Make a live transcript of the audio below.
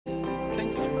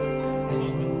think so.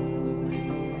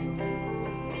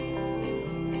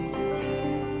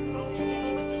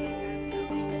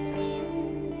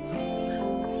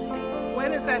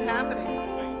 When is that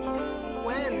happening?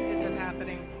 When is it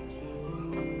happening?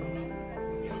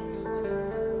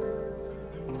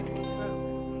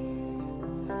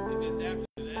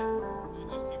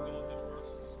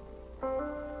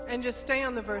 And just stay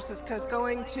on the verses, because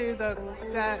going to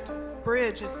that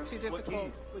bridge is too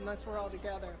difficult unless we're all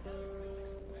together.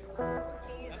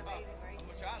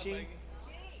 G.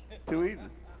 Too easy.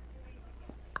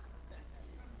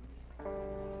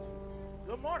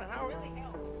 Good morning. How are you?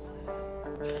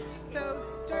 So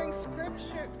during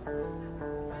scripture,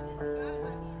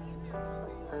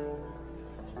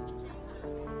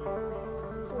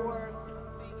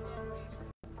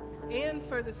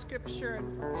 for the scripture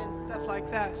and stuff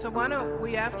like that. So why don't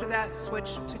we, after that,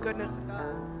 switch to goodness of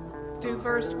God? Do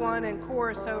verse 1 and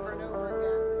chorus over and over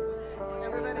again.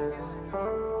 Everybody?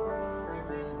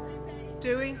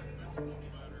 Do we?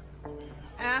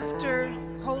 After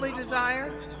Holy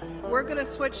Desire, we're going to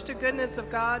switch to goodness of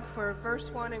God for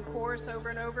verse 1 and chorus over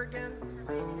and over again.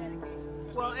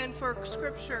 Well, and for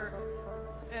scripture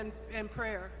and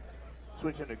prayer.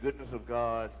 Switching to goodness of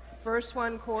God. Verse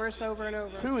 1, chorus over and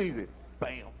over. Too easy.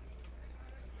 Bam.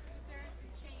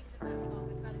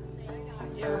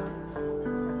 Yeah.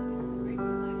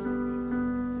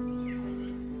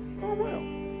 Oh, well.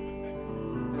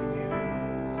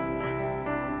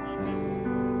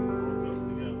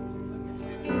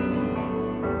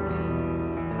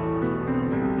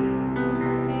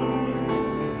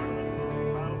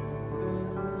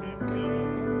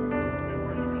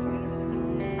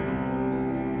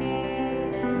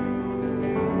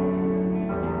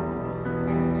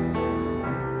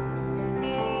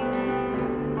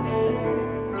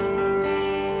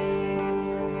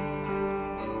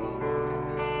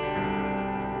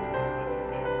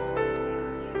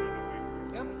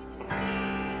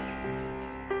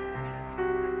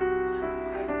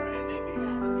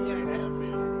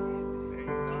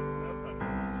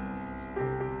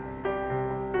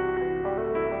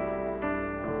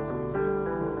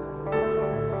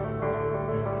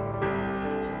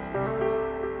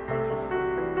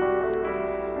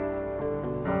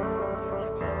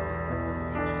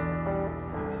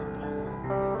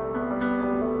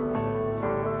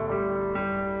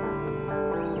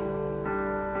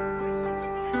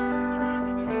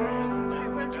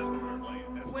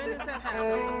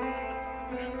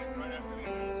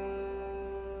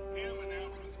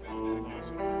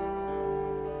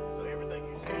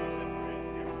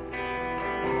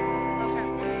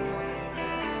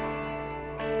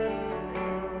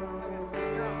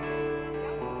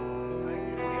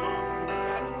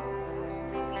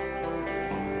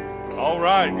 All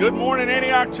right. Good morning,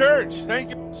 Antioch Church.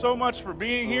 Thank you so much for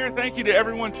being here. Thank you to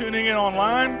everyone tuning in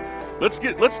online. Let's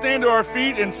stand to our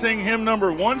feet and sing hymn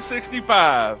number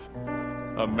 165,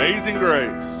 Amazing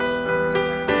Grace.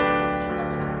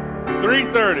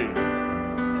 330.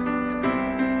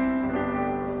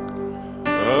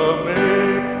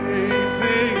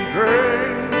 Amazing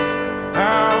grace,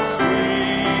 how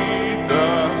sweet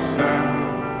the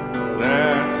sound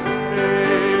that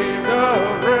saved a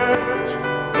wretch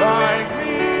like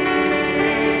me.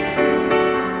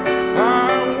 I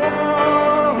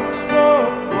once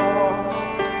was lost,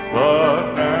 but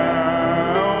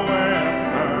now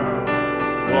am found.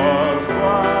 Was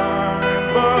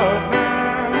blind, but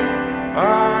now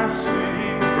I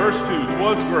see. Verse 2,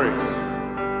 'twas grace.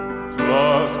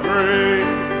 'Twas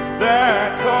grace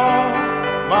that taught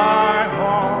my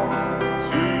heart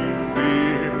to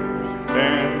fear,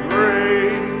 and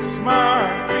grace my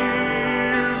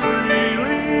fears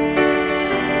relieved.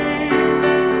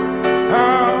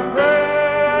 How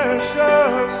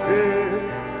precious did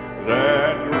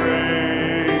that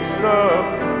grace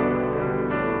appear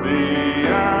the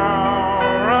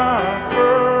hour I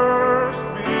first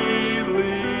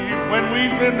believed. When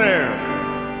we've been there,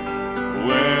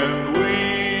 when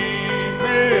we've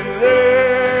been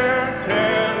there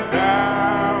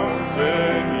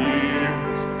 10,000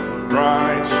 years,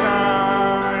 bright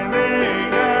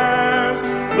shining as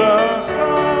the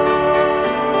sun,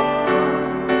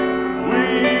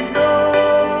 we've no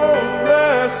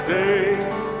less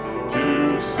days to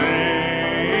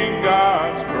sing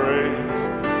God's praise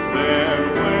than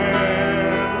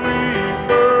when we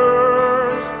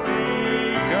first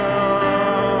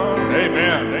begun.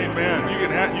 Amen. Amen.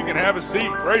 You can have a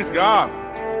seat. Praise God.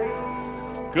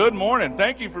 Good morning.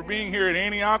 Thank you for being here at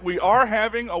Antioch. We are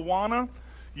having Awana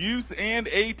youth and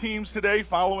A teams today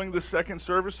following the second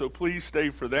service, so please stay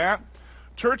for that.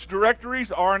 Church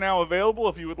directories are now available.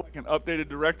 If you would like an updated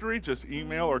directory, just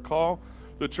email or call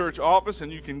the church office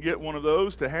and you can get one of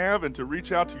those to have and to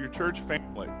reach out to your church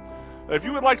family. If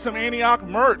you would like some Antioch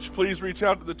merch, please reach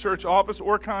out to the church office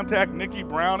or contact Nikki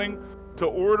Browning to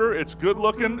order. It's good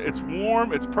looking, it's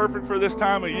warm, it's perfect for this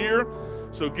time of year.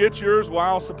 So get yours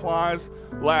while supplies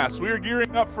last. We are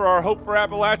gearing up for our Hope for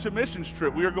Appalachia missions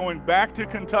trip. We are going back to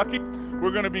Kentucky.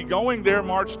 We're going to be going there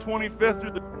March 25th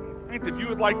through the 29th. If you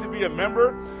would like to be a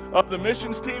member of the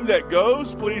missions team that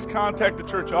goes, please contact the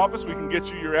church office. We can get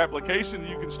you your application.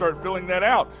 You can start filling that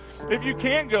out. If you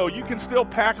can't go, you can still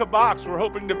pack a box. We're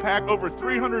hoping to pack over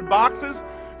 300 boxes.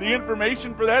 The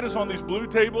information for that is on these blue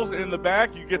tables in the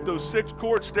back. You get those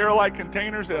 6-quart Sterilite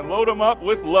containers and load them up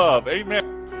with love.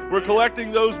 Amen. We're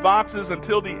collecting those boxes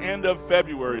until the end of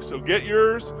February. So get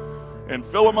yours and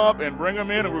fill them up and bring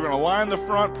them in, and we're going to line the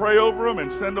front, pray over them,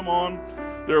 and send them on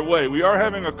their way. We are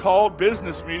having a called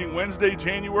business meeting Wednesday,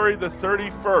 January the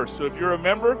 31st. So if you're a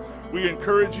member, we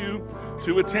encourage you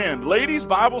to attend. Ladies'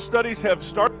 Bible studies have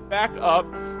started back up.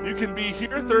 You can be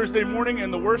here Thursday morning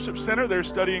in the worship center. They're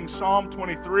studying Psalm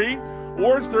 23.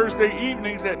 Or Thursday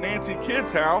evenings at Nancy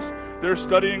Kidd's house, they're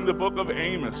studying the book of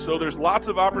Amos. So there's lots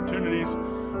of opportunities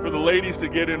for the ladies to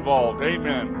get involved.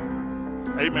 Amen.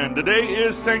 Amen. Today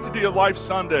is Sanctity of Life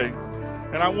Sunday,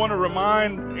 and I want to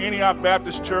remind Antioch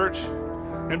Baptist Church,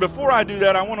 and before I do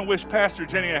that, I want to wish Pastor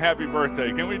Jenny a happy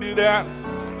birthday. Can we do that?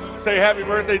 Say happy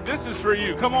birthday. This is for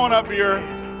you. Come on up here.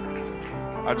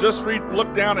 I just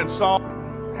looked down and saw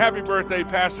happy birthday,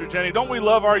 Pastor Jenny. Don't we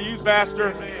love our youth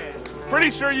pastor?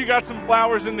 Pretty sure you got some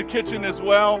flowers in the kitchen as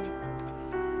well.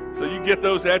 So you get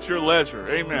those at your leisure.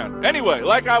 Amen. Anyway,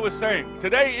 like I was saying,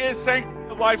 today is Sanctity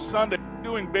of Life Sunday. We're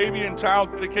doing baby and child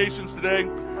dedications today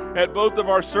at both of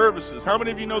our services. How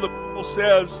many of you know the Bible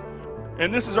says,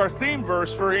 and this is our theme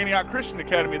verse for Antioch Christian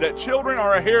Academy, that children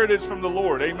are a heritage from the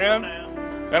Lord. Amen.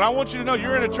 And I want you to know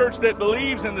you're in a church that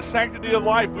believes in the sanctity of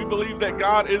life. We believe that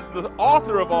God is the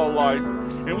author of all life,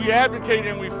 and we advocate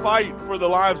and we fight for the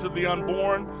lives of the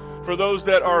unborn, for those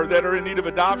that are in need of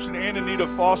adoption and in need of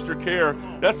foster care.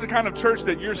 That's the kind of church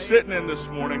that you're sitting in this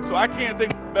morning. So I can't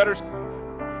think of a better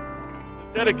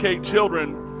to dedicate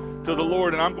children to the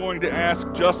Lord. And I'm going to ask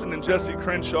Justin and Jesse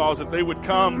Crenshaws if they would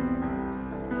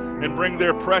come and bring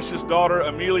their precious daughter,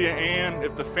 Amelia Ann.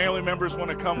 If the family members want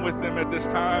to come with them at this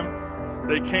time,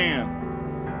 they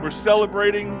can. We're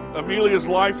celebrating Amelia's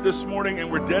life this morning,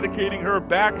 and we're dedicating her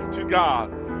back to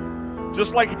God.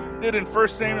 Just like he did in 1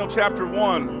 Samuel chapter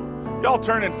 1. Y'all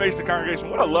turn and face the congregation.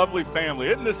 What a lovely family.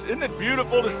 Isn't it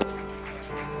beautiful to see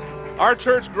our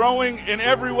church growing in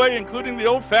every way, including the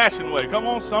old-fashioned way? Come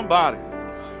on, somebody.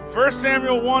 1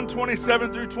 Samuel 1,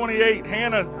 27 through 28,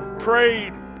 Hannah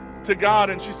prayed to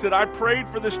God, and she said, I prayed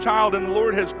for this child, and the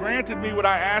Lord has granted me what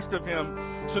I asked of him.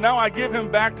 So now I give him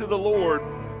back to the Lord.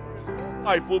 His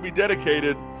life will be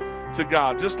dedicated to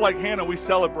God. Just like Hannah, we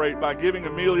celebrate by giving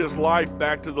Amelia's life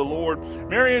back to the Lord.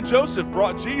 Mary and Joseph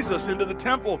brought Jesus into the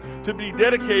temple to be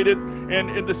dedicated, and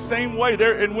in the same way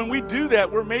there. And when we do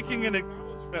that, we're making an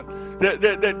acknowledgement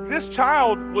that this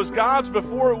child was God's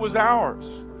before it was ours,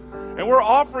 and we're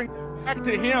offering back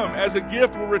to Him as a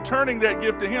gift. We're returning that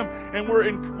gift to Him, and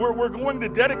we're going to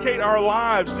dedicate our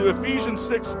lives to Ephesians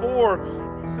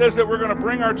 6:4. It says that we're going to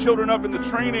bring our children up in the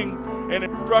training and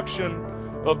instruction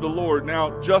of the Lord.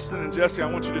 Now, Justin and Jesse, I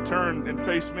want you to turn and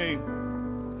face me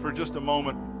for just a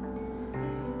moment.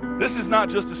 This is not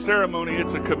just a ceremony,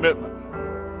 it's a commitment.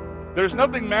 There's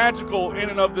nothing magical in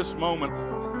and of this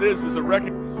moment. This is a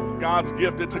recognition of God's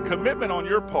gift. It's a commitment on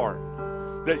your part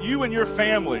that you and your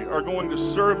family are going to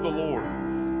serve the Lord,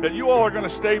 that you all are going to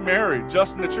stay married.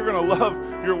 Justin, that you're going to love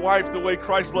your wife the way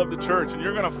Christ loved the church, and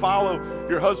you're going to follow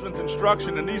your husband's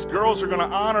instruction, and these girls are going to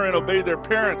honor and obey their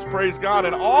parents, praise God,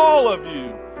 and all of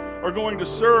you are going to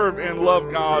serve and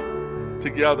love God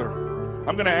together.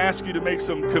 I'm going to ask you to make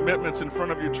some commitments in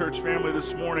front of your church family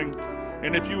this morning,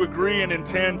 and if you agree and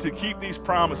intend to keep these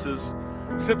promises,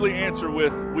 simply answer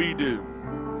with, we do.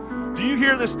 Do you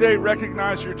here this day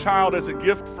recognize your child as a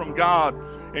gift from God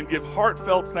and give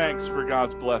heartfelt thanks for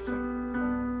God's blessing?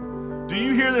 Do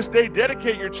you here this day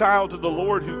dedicate your child to the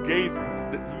Lord who gave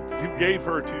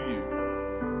her to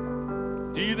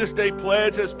you? Do you this day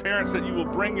pledge as parents that you will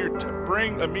bring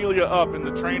Amelia up in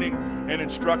the training and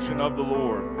instruction of the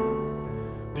Lord?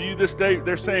 Do you this day,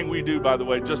 they're saying we do, by the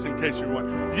way, just in case you're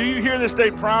wondering. Do you here this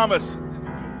day promise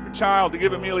your child to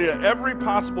give Amelia every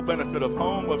possible benefit of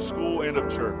home, of school, and of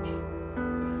church?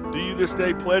 Do you this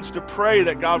day pledge to pray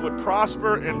that God would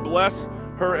prosper and bless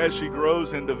her as she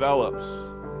grows and develops?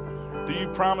 Do you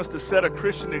promise to set a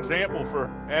Christian example for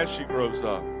her as she grows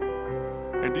up?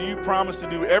 And do you promise to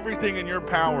do everything in your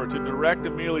power to direct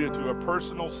Amelia to a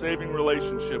personal saving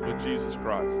relationship with Jesus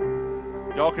Christ?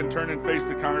 Y'all can turn and face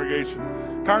the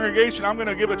congregation. Congregation, I'm going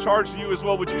to give a charge to you as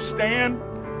well. Would you stand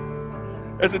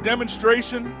as a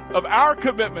demonstration of our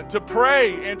commitment to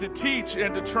pray and to teach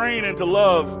and to train and to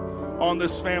love on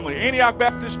this family? Antioch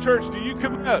Baptist Church, do you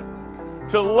commit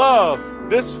to love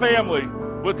this family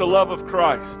with the love of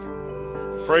Christ?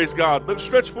 Praise God. Let's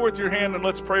stretch forth your hand and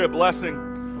let's pray a blessing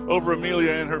over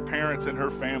Amelia and her parents and her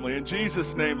family. In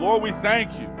Jesus' name, Lord, we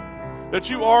thank you that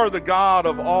you are the God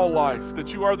of all life,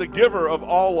 that you are the giver of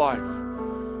all life.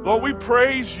 Lord, we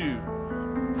praise you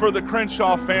for the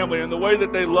Crenshaw family and the way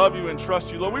that they love you and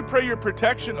trust you. Lord, we pray your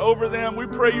protection over them. We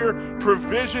pray your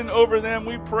provision over them.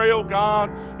 We pray, oh God,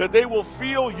 that they will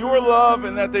feel your love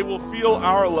and that they will feel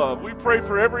our love. We pray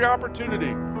for every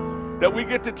opportunity that we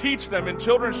get to teach them in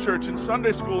children's church, in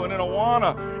Sunday school, and in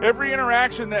Awana. Every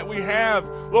interaction that we have,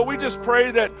 Lord, we just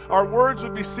pray that our words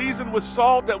would be seasoned with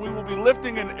salt, that we will be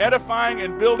lifting and edifying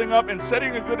and building up and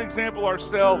setting a good example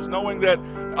ourselves, knowing that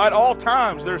at all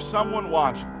times there's someone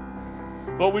watching.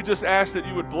 Lord, we just ask that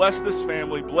you would bless this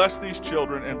family, bless these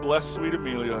children, and bless sweet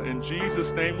Amelia. In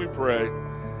Jesus' name we pray.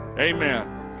 Amen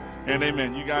and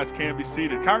amen. You guys can be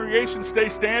seated. Congregation, stay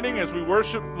standing as we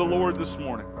worship the Lord this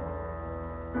morning.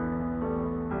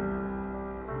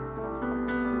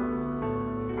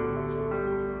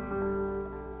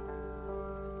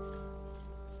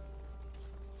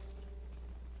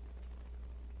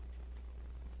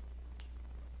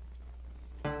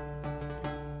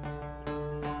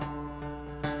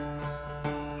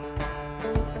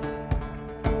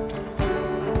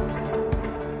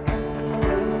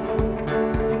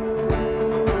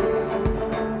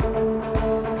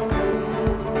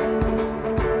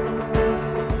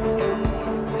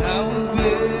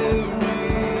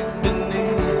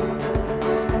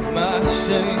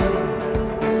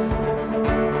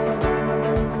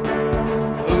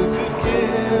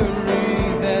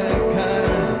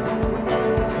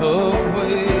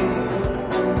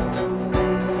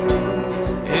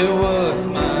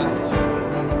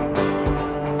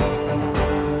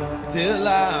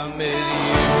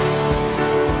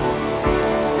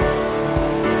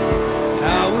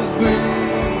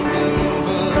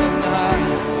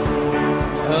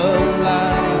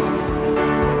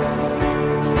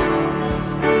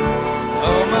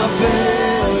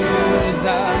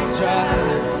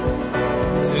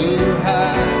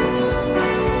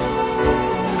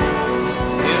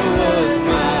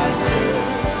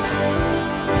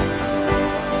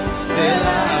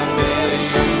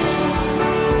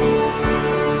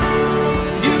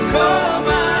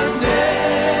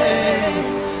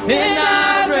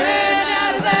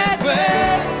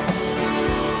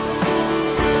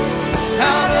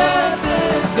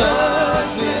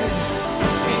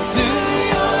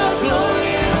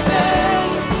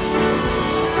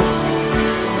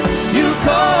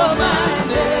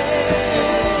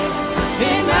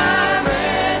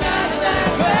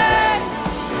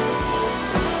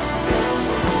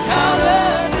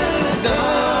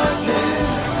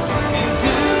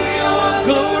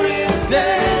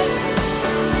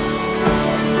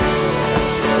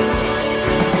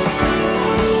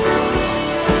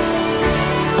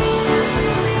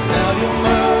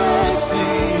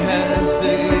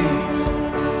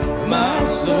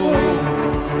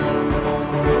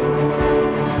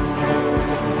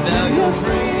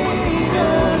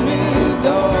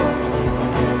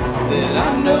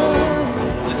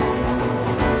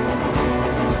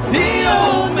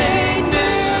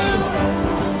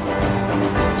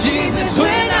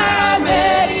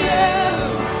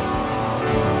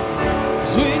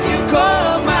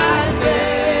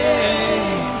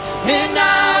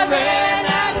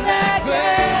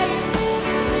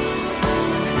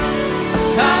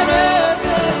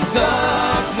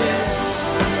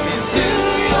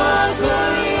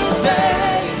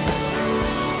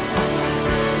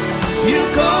 You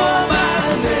call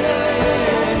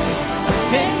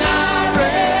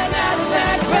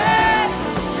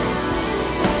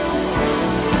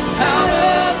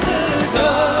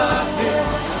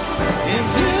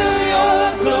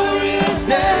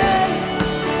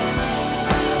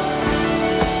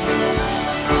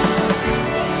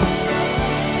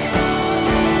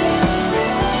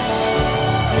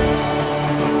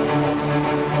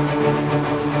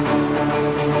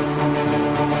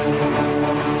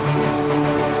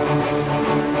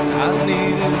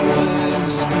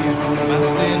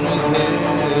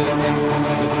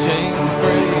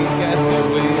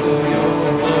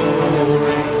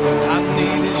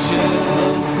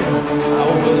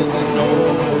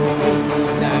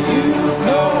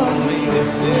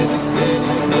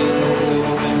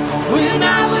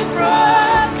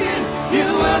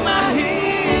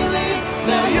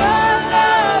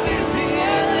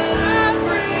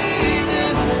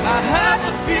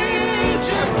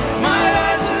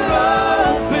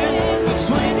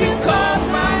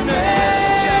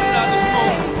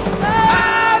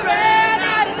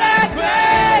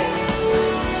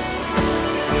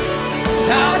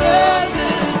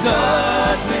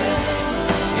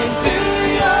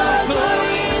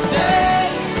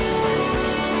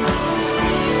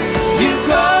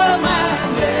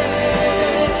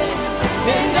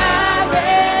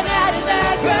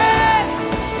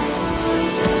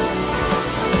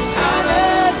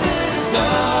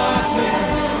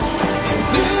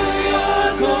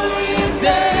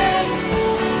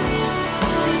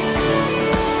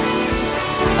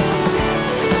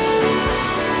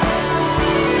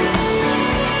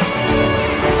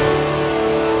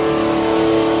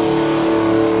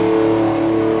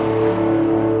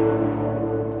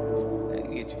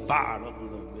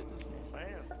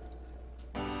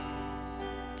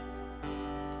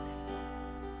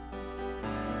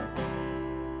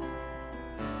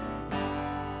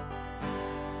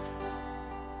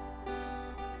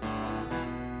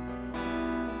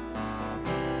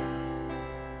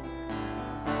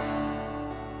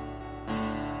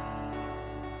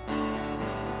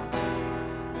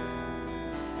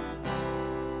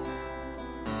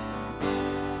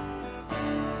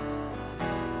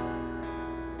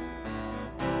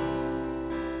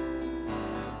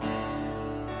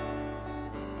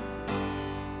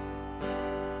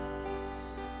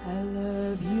I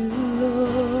love you,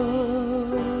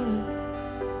 Lord.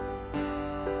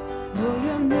 Oh,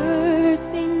 your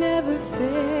mercy never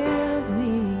fails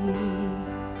me,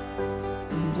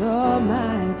 and all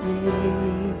my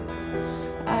days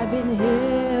I've been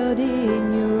held in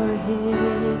your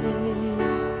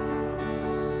hands.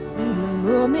 From the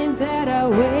moment that I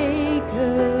wake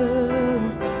up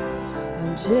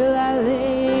until I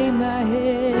lay my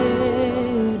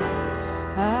head,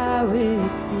 I will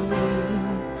sing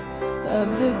of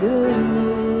the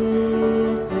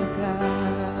goodness of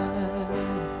God.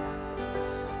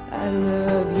 I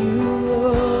love you,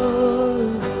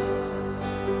 Lord.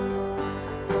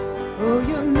 Oh,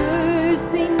 your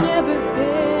mercy never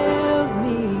fails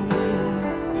me,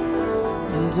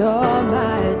 and all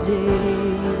my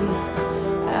days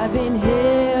I've been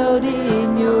held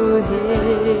in your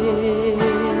hands.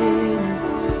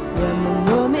 From the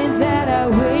moment that I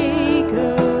wake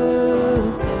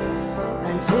up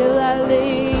until I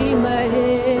lay my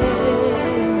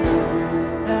head,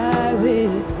 I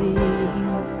will sing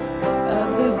of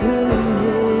the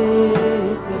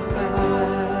goodness of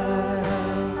God.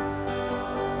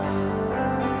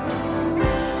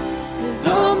 'Cause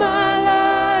all my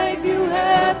life you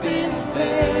have been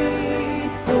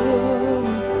faithful,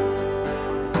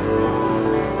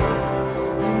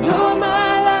 and all my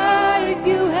life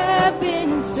you have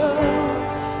been so,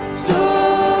 so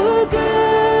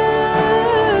good.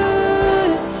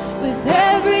 With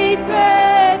every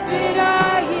breath that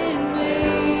I am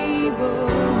able,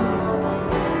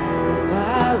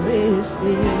 I will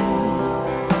sing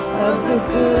of the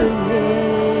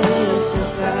goodness of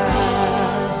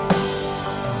God.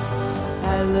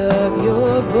 I love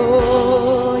your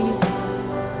voice.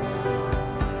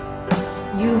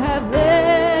 You have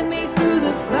led me through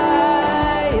the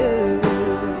fire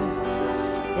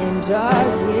and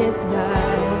darkest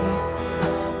night.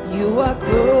 You are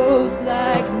close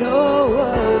like no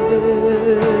other.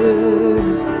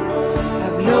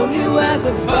 I've known you as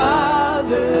a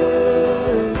father,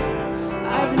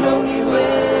 I've known you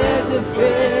as a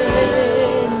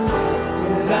friend,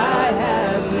 and I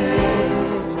have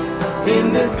lived in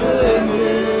the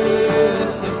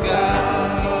goodness of God.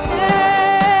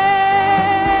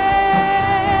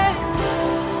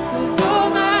 'Cause all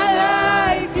my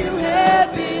life you have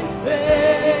been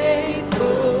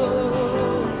faithful,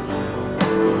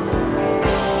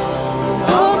 and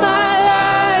all my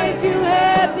life you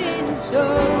have been so,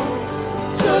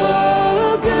 so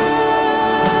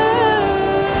good.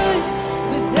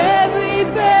 With every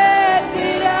breath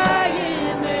that I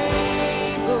am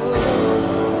able,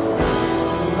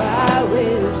 I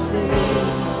will sing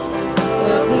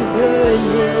of the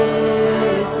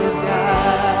goodness of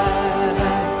God.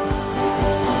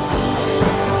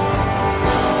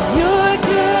 Your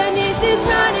goodness is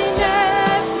running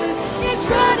after, it's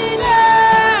running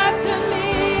after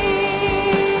me.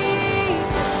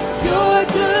 Your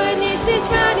goodness is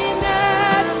running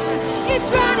after, it's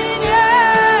running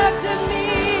after me.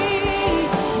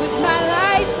 With my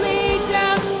life laid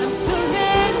down, I'm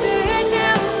surrendered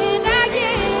now, and I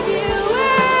give you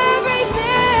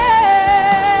everything.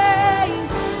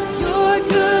 Your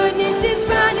goodness is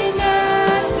running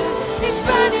after, it's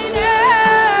running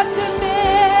after me.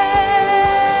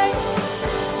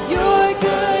 Your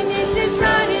goodness is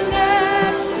running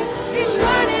after, it's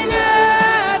running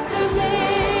after me.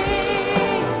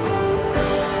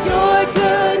 Your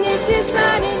goodness is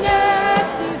running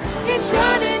after, it's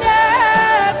running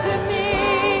after me.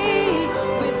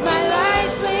 With my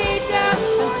life laid down,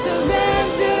 I'm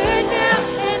surrendered now,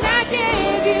 and I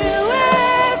give you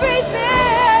everything.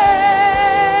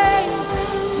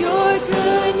 Your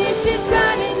goodness is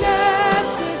running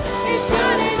after, it's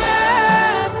running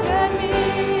after me.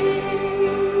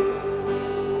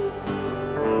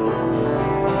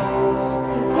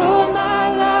 'Cause all my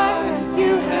life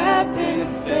you have been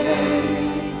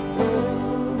faithful,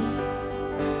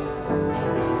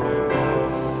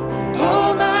 and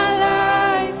all my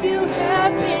life you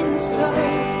have been so,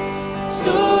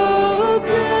 so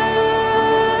good.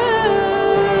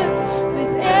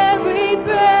 With every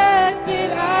breath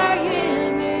that I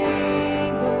am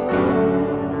able,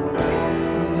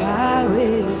 I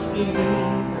will sing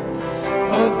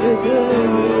of the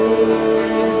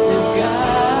goodness of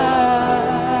God.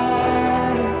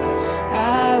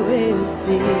 I will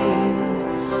sing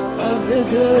of the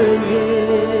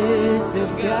goodness of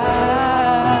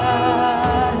God.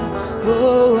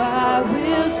 Oh, I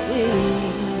will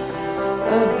sing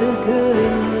of the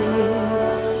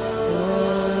goodness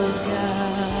of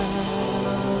God.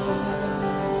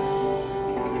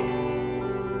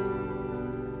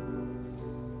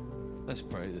 Let's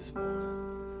pray this morning.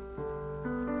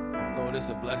 Lord, Lord, it's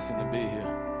a blessing to be here.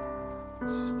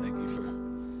 Just thank you for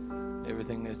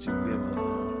everything that you give us,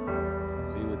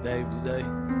 Lord. Be with Dave today.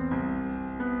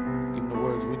 Give him the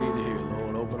words we need to hear,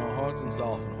 Lord. Open our hearts and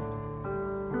soften them.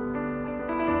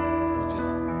 Just,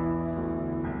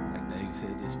 like Dave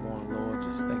said this morning, Lord,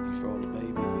 just thank you for all the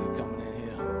babies that are coming in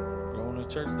here, growing the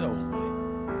church the old way.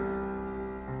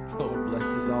 Lord,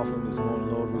 bless this offering this morning,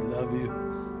 Lord. We love you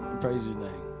and praise your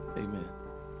name. Amen.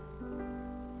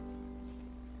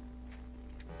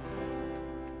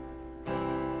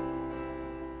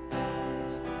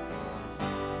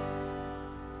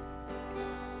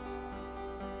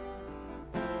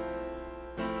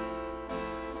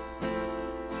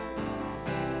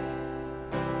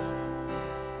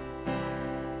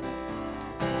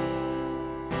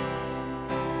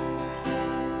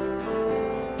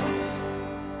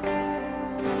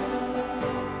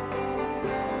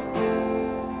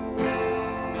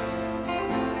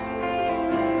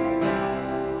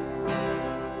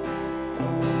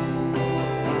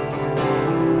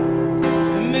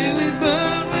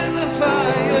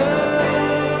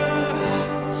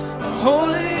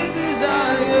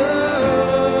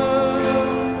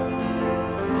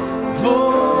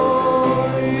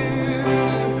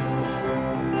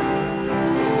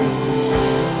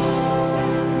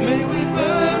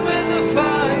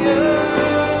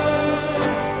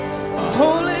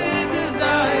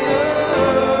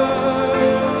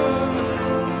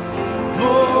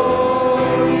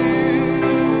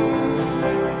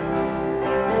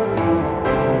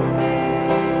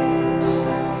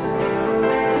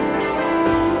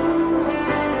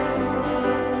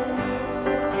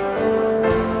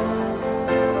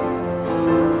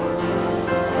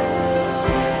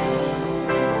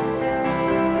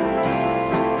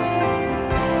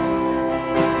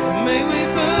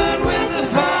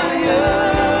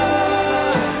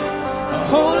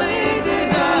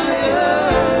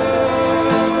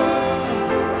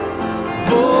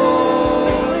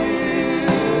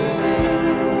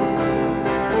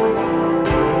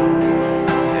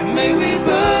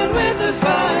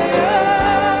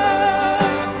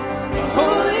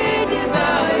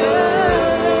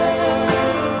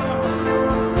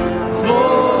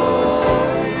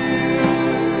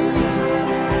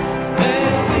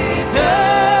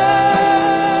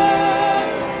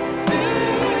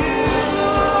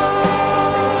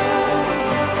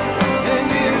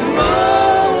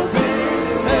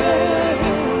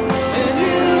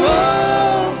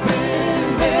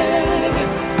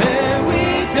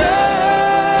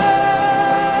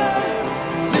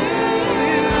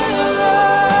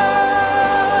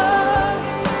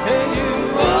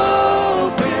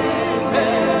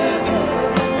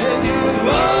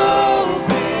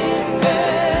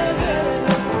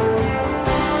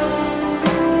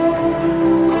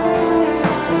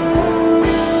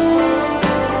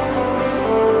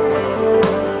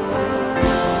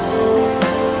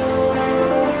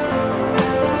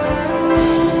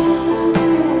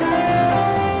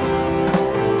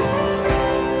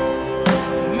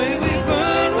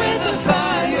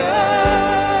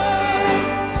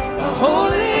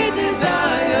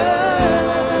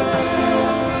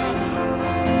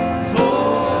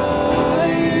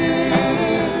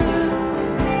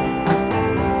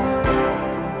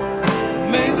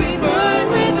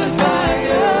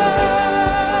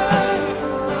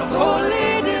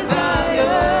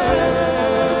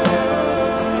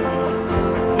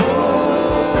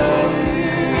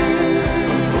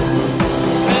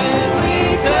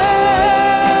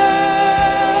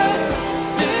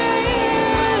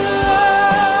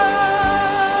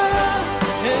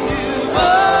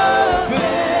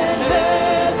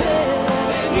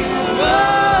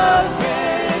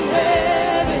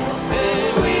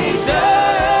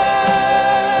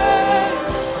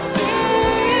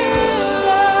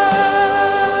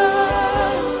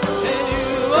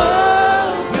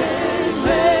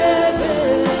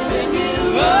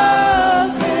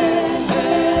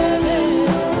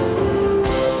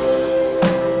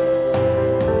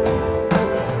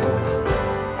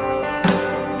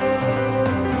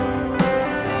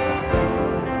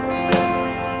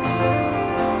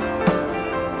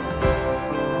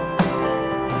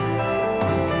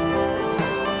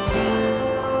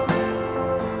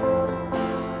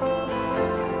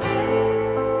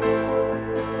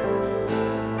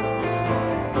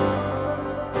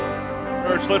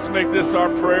 Let's make this our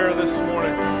prayer this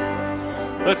morning.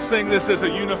 Let's sing this as a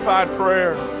unified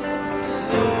prayer.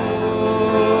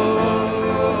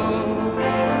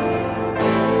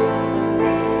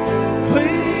 We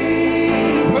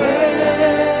pray,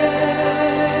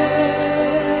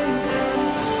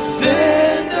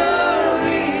 send a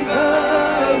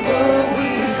revival, we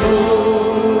go.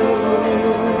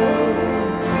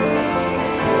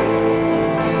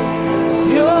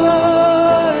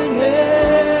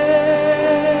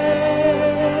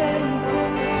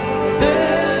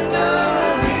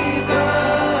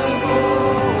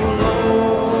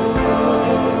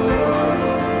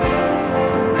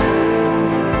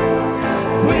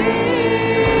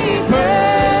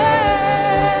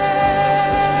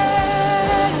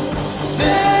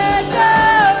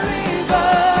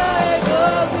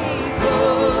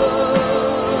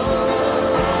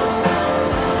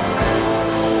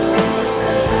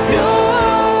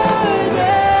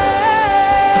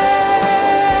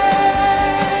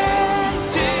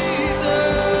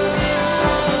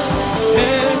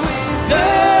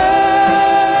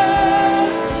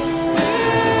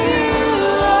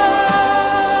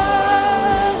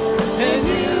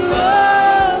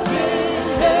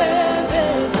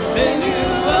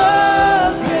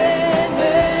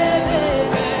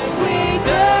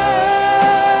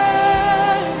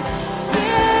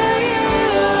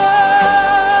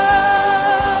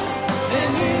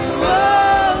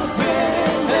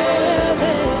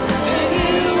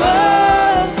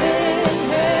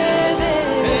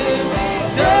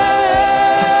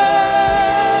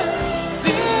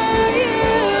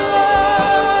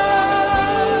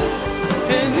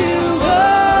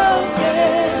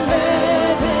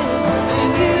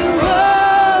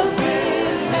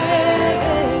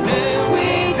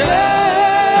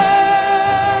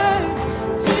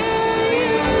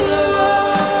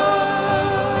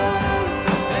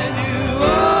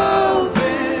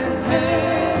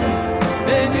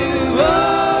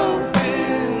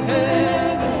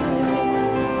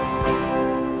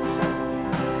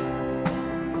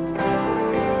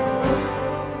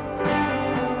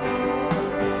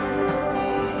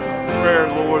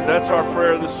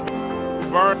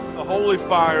 burn the holy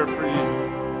fire for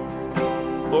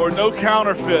you. Lord, no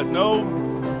counterfeit,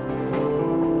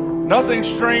 nothing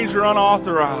strange or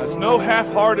unauthorized, no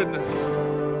half-heartedness,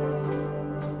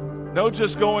 no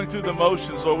just going through the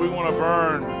motions. Lord, we want to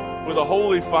burn with a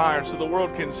holy fire so the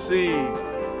world can see.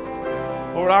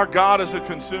 Lord, our God is a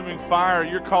consuming fire.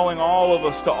 You're calling all of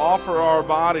us to offer our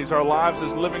bodies, our lives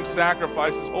as living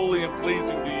sacrifices, holy and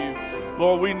pleasing to you.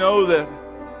 Lord, we know that,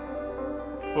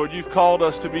 Lord, you've called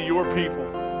us to be your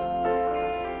people,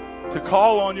 to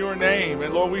call on your name.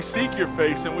 And Lord, we seek your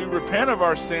face and we repent of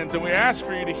our sins and we ask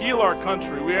for you to heal our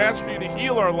country. We ask for you to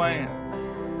heal our land,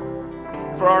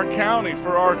 for our county,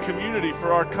 for our community,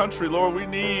 for our country. Lord, we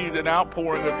need an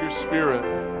outpouring of your Spirit.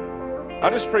 I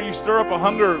just pray you stir up a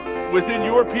hunger within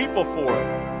your people for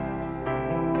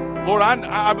it. Lord,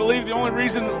 I believe the only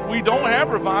reason we don't have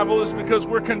revival is because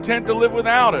we're content to live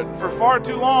without it for far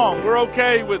too long. We're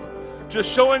okay with just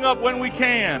showing up when we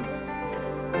can.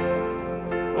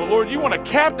 Well, Lord, you want to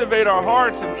captivate our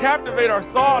hearts and captivate our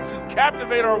thoughts and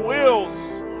captivate our wills.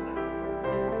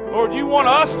 Lord, you want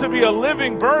us to be a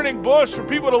living, burning bush for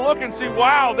people to look and see,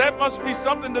 wow, that must be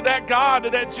something to that God, to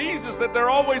that Jesus that they're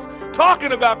always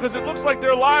talking about, because it looks like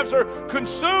their lives are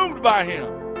consumed by him.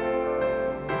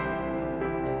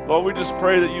 Lord, we just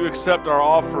pray that you accept our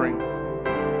offering,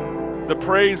 the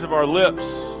praise of our lips.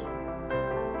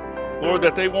 Lord,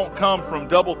 that they won't come from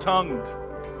double-tongued,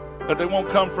 that they won't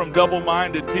come from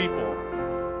double-minded people.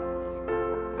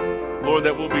 Lord,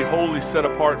 that we'll be wholly set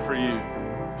apart for you.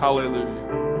 Hallelujah.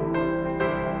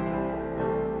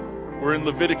 We're in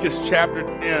Leviticus chapter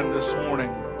 10 this morning,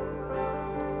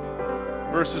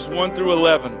 verses 1 through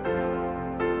 11.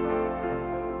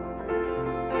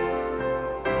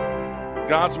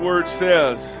 God's word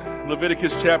says,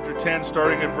 Leviticus chapter 10,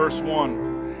 starting at verse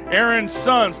 1, Aaron's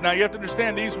sons. Now you have to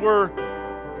understand, these were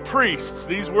priests.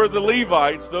 These were the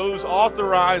Levites, those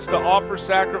authorized to offer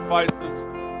sacrifices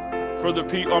for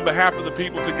on behalf of the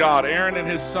people to God. Aaron and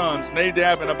his sons,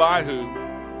 Nadab and Abihu.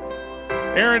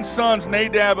 Aaron's sons,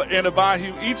 Nadab and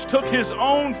Abihu, each took his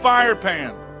own fire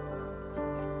pan,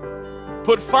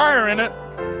 put fire in it,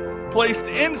 placed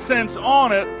incense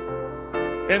on it,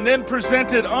 and then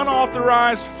presented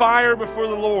unauthorized fire before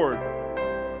the Lord,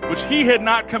 which he had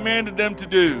not commanded them to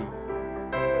do.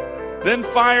 Then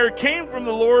fire came from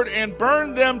the Lord and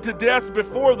burned them to death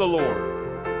before the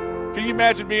Lord. Can you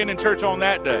imagine being in church on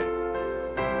that day?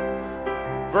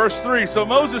 Verse 3, so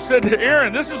Moses said to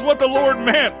Aaron, this is what the Lord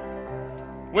meant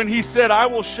when he said, I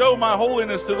will show my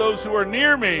holiness to those who are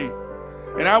near me,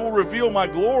 and I will reveal my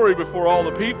glory before all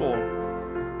the people.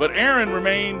 But Aaron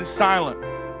remained silent.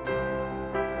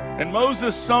 And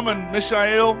Moses summoned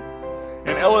Mishael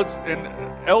and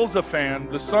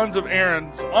Elzaphan, the sons of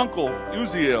Aaron's uncle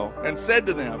Uzziel, and said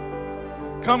to them,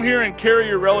 come here and carry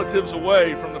your relatives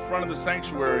away from the front of the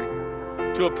sanctuary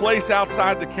to a place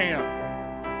outside the camp.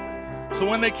 So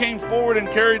when they came forward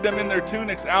and carried them in their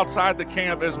tunics outside the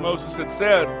camp, as Moses had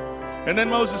said, and then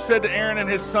Moses said to Aaron and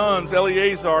his sons,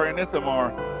 Eleazar and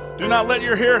Ithamar, do not let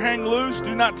your hair hang loose,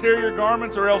 do not tear your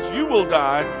garments, or else you will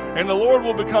die, and the Lord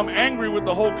will become angry with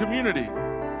the whole community.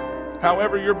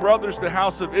 However, your brothers, the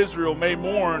house of Israel, may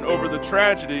mourn over the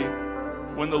tragedy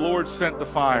when the Lord sent the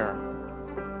fire.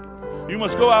 You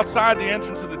must go outside the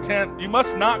entrance of the tent. You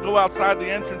must not go outside the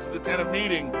entrance of the tent of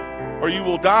meeting, or you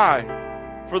will die.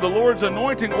 For the Lord's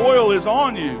anointing oil is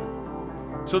on you.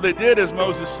 So they did as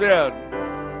Moses said.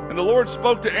 And the Lord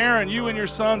spoke to Aaron, you and your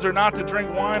sons are not to drink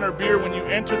wine or beer when you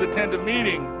enter the tent of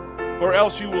meeting, or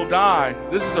else you will die.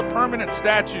 This is a permanent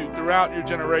statute throughout your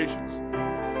generations.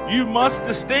 You must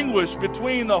distinguish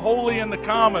between the holy and the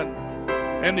common,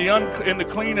 and the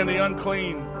clean and the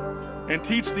unclean, and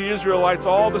teach the Israelites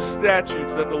all the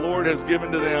statutes that the Lord has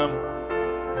given to them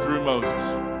through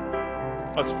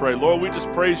Moses. Let's pray. Lord, we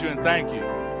just praise you and thank you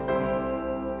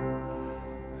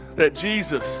that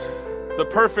Jesus, the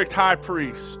perfect high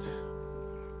priest,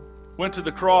 went to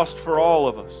the cross for all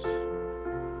of us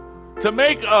to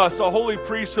make us a holy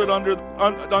priesthood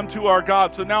unto our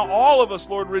God. So now all of us,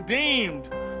 Lord, redeemed,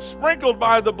 sprinkled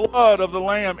by the blood of the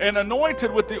Lamb, and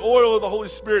anointed with the oil of the Holy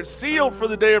Spirit, sealed for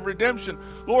the day of redemption.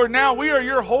 Lord, now we are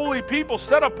your holy people,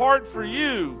 set apart for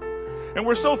you. And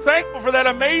we're so thankful for that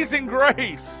amazing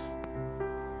grace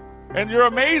and your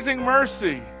amazing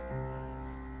mercy.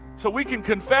 So we can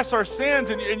confess our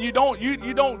sins, and you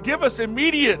don't give us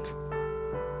immediate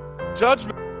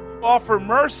judgment. You offer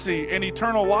mercy and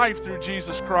eternal life through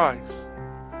Jesus Christ.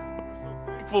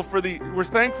 We're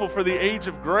thankful for the age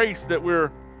of grace that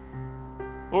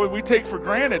Lord, we take for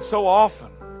granted so often.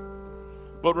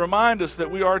 But remind us that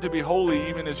we are to be holy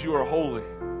even as you are holy.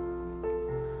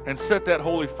 And set that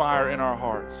holy fire in our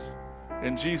hearts.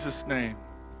 In Jesus' name,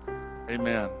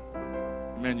 amen.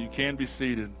 Amen. You can be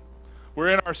seated. We're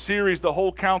in our series, The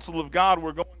Whole Counsel of God.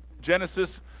 We're going from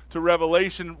Genesis to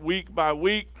Revelation week by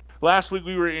week. Last week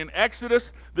we were in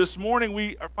Exodus. This morning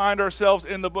we find ourselves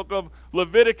in the book of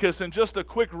Leviticus. And just a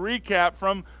quick recap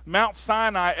from Mount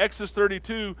Sinai, Exodus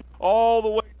 32, all the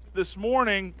way to this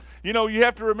morning. You know, you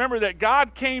have to remember that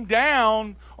God came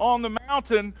down on the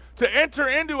mountain to enter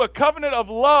into a covenant of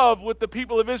love with the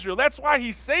people of Israel. That's why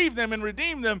he saved them and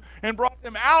redeemed them and brought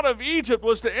them out of Egypt,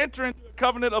 was to enter into a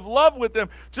covenant of love with them,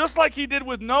 just like he did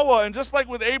with Noah and just like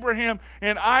with Abraham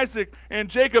and Isaac and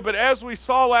Jacob. But as we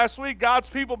saw last week, God's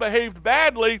people behaved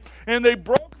badly and they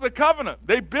broke the covenant.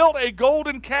 They built a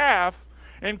golden calf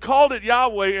and called it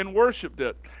Yahweh and worshiped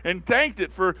it and thanked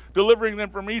it for delivering them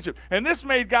from Egypt. And this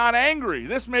made God angry.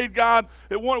 This made God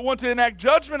want to enact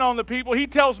judgment on the people. He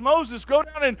tells Moses, go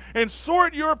down and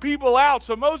sort your people out.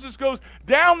 So Moses goes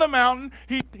down the mountain.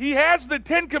 He has the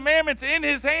 10 Commandments in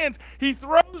his hands. He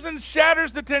throws and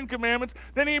shatters the 10 Commandments.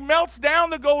 Then he melts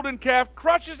down the golden calf,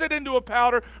 crushes it into a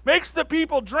powder, makes the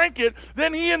people drink it.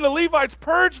 Then he and the Levites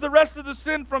purge the rest of the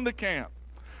sin from the camp.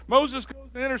 Moses goes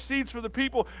and intercedes for the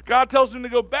people. God tells him to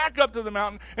go back up to the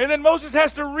mountain. And then Moses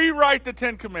has to rewrite the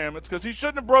 10 Commandments because he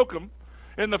shouldn't have broke them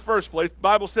in the first place. The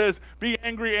Bible says, be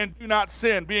angry and do not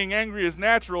sin. Being angry is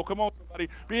natural. Come on, somebody.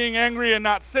 Being angry and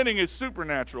not sinning is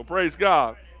supernatural. Praise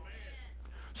God.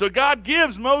 So God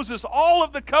gives Moses all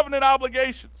of the covenant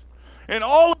obligations and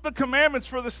all of the commandments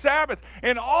for the Sabbath,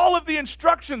 and all of the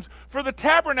instructions for the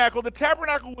tabernacle. The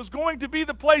tabernacle was going to be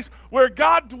the place where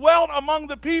God dwelt among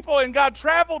the people, and God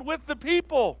traveled with the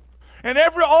people. And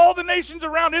all the nations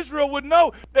around Israel would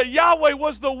know that Yahweh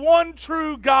was the one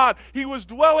true God. He was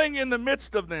dwelling in the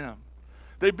midst of them.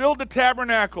 They build the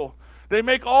tabernacle. They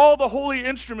make all the holy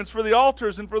instruments for the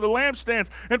altars and for the lampstands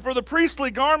and for the priestly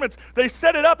garments. They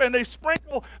set it up and they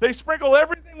sprinkle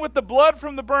everything with the blood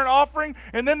from the burnt offering,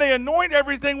 and then they anoint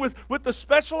everything with the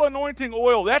special anointing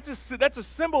oil. That's a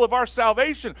symbol of our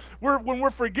salvation. When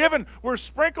we're forgiven, we're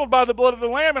sprinkled by the blood of the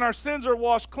Lamb, and our sins are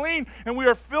washed clean, and we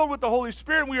are filled with the Holy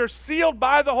Spirit, and we are sealed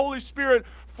by the Holy Spirit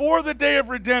for the day of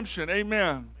redemption.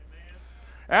 Amen.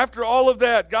 After all of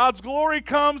that, God's glory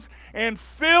comes and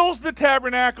fills the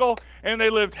tabernacle, and they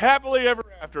lived happily ever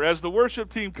after as the worship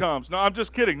team comes. No, I'm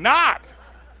just kidding. That's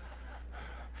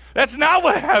not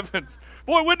what happens.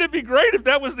 Boy, wouldn't it be great if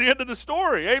that was the end of the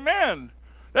story? Amen.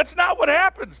 That's not what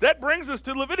happens. That brings us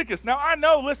to Leviticus. Now, I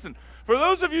know, listen, for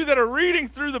those of you that are reading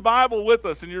through the Bible with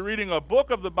us, and you're reading a book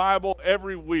of the Bible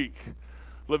every week,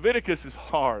 Leviticus is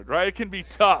hard, right? It can be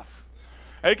tough.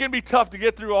 It can be tough to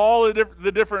get through all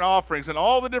the different offerings and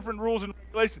all the different rules and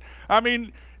regulations. I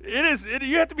mean,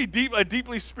 you have to be a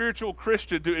deeply spiritual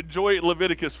Christian to enjoy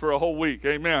Leviticus for a whole week.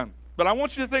 Amen. But I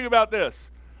want you to think about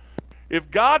this. If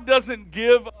God doesn't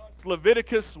give us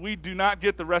Leviticus, we do not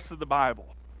get the rest of the Bible.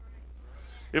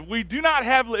 If we do not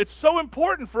have, it's so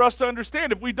important for us to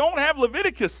understand, if we don't have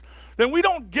Leviticus, then we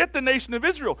don't get the nation of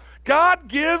Israel. God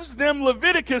gives them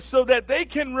Leviticus so that they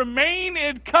can remain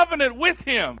in covenant with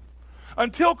him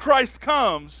until Christ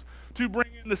comes to bring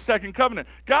in the second covenant.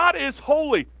 God is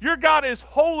holy. Your God is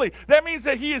holy. That means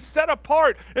that he is set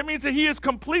apart. It means that he is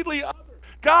completely other.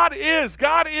 God is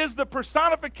the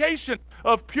personification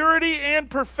of purity and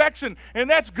perfection. And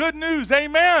that's good news.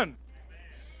 Amen.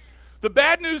 The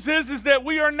bad news is that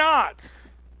we are not.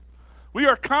 We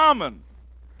are common.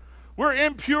 We're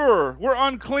impure. We're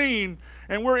unclean.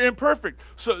 And we're imperfect.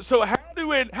 So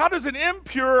how does an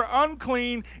impure,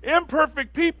 unclean,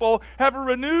 imperfect people have a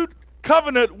renewed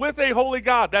covenant with a holy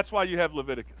God? That's why you have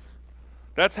Leviticus.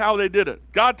 That's how they did it.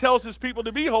 God tells his people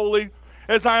to be holy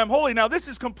as I am holy. Now, this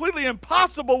is completely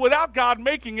impossible without God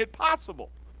making it possible.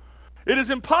 It is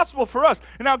impossible for us.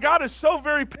 And now God is so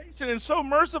very patient and so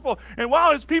merciful. And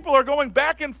while his people are going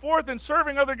back and forth and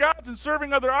serving other gods and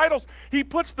serving other idols, he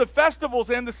puts the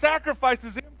festivals and the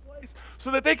sacrifices in place so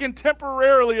that they can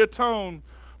temporarily atone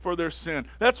for their sin.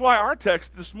 That's why our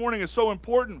text this morning is so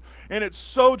important and it's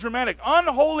so dramatic.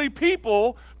 Unholy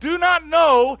people do not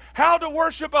know how to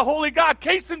worship a holy God.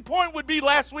 Case in point would be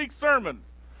last week's sermon,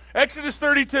 Exodus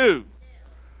 32.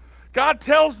 God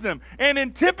tells them, and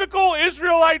in typical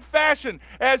Israelite fashion,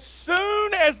 as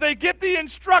soon as they get the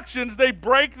instructions, they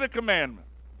break the commandment.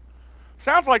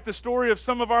 Sounds like the story of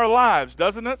some of our lives,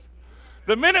 doesn't it?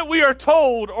 The minute we are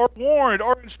told or warned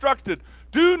or instructed,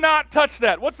 do not touch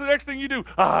that. What's the next thing you do?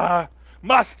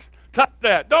 Must touch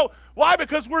that. No. Why?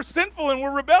 Because we're sinful and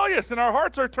we're rebellious and our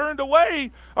hearts are turned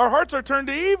away. Our hearts are turned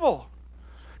to evil.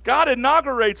 God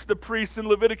inaugurates the priests in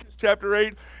Leviticus chapter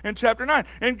 8 and chapter 9.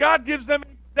 And God gives them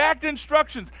exact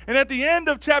instructions. And at the end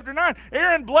of chapter 9,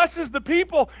 Aaron blesses the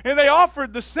people, and they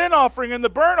offered the sin offering and the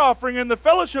burnt offering and the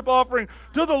fellowship offering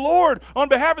to the Lord on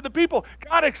behalf of the people.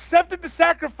 God accepted the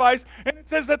sacrifice, and it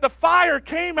says that the fire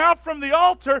came out from the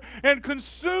altar and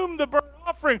consumed the burnt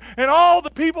offering, and all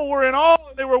the people were in awe,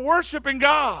 and they were worshiping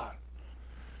God.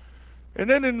 And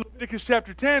then in Leviticus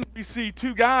chapter 10, we see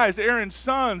two guys, Aaron's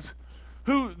sons,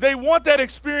 who they want that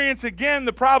experience again.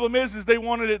 The problem is they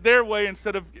wanted it their way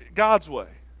instead of God's way.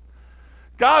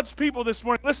 God's people this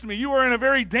morning, listen to me, you are in a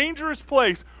very dangerous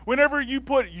place whenever you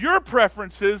put your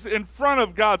preferences in front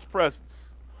of God's presence.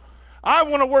 I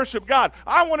want to worship God.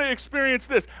 I want to experience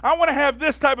this. I want to have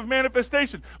this type of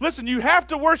manifestation. Listen, you have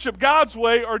to worship God's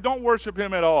way or don't worship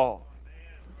Him at all.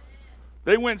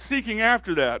 They went seeking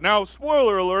after that. Now,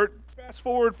 spoiler alert, fast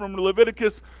forward from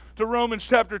Leviticus to Romans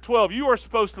chapter 12. You are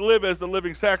supposed to live as the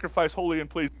living sacrifice, holy and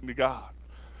pleasing to God.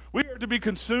 We are to be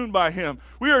consumed by Him.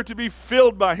 We are to be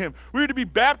filled by Him. We are to be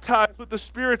baptized with the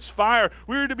Spirit's fire.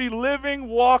 We are to be living,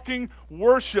 walking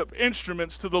worship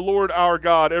instruments to the Lord our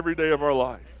God every day of our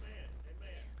life.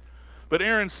 But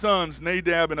Aaron's sons,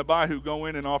 Nadab and Abihu, go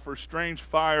in and offer strange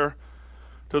fire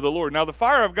to the Lord. Now, the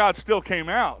fire of God still came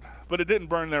out, but it didn't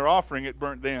burn their offering, it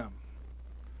burnt them.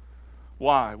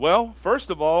 Why? Well, first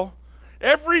of all,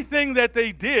 everything that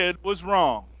they did was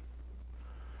wrong.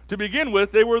 To begin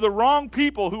with, they were the wrong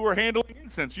people who were handling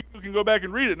incense. You can go back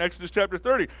and read it in Exodus chapter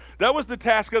 30. That was the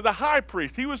task of the high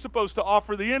priest. He was supposed to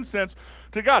offer the incense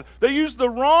to God. They used the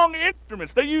wrong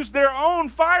instruments. They used their own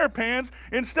fire pans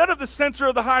instead of the censer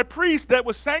of the high priest that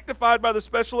was sanctified by the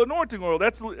special anointing oil.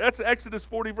 That's Exodus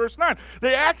 40, verse 9.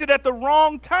 They acted at the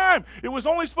wrong time. It was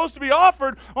only supposed to be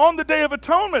offered on the Day of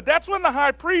Atonement. That's when the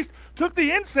high priest took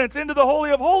the incense into the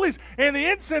Holy of Holies. And the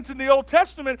incense in the Old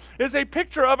Testament is a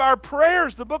picture of our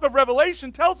prayers. The book of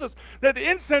Revelation tells us that the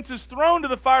incense is thrown to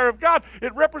the fire of God.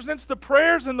 It represents the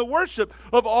prayers and the worship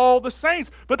of all the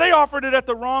saints. But they offered it at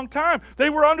the wrong time. They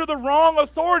were under the wrong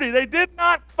authority. They did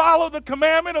not follow the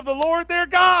commandment of the Lord their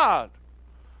God.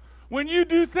 When you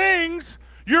do things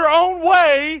your own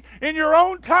way, in your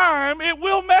own time, it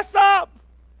will mess up.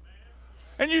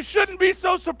 And you shouldn't be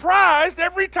so surprised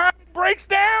every time it breaks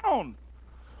down.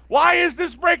 Why is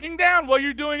this breaking down? Well,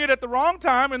 you're doing it at the wrong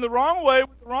time, in the wrong way,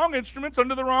 with the wrong instruments,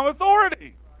 under the wrong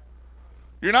authority.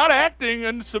 You're not acting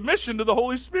in submission to the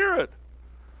Holy Spirit.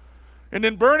 And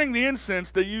in burning the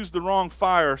incense, they used the wrong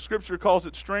fire. Scripture calls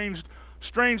it strange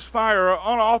fire, or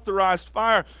unauthorized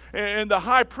fire. And the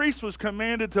high priest was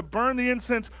commanded to burn the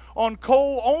incense on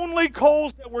only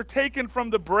coals that were taken from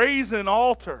the brazen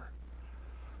altar.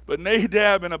 But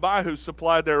Nadab and Abihu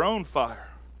supplied their own fire,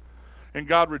 and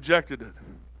God rejected it.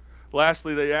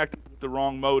 Lastly, they acted with the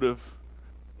wrong motive.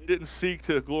 They didn't seek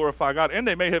to glorify God, and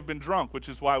they may have been drunk, which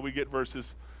is why we get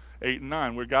verses 8 and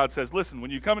 9, where God says, listen,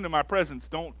 when you come into my presence,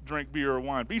 don't drink beer or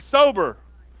wine. Be sober.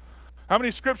 How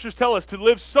many scriptures tell us to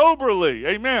live soberly?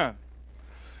 Amen.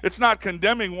 It's not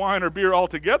condemning wine or beer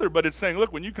altogether, but it's saying,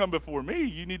 look, when you come before me,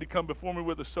 you need to come before me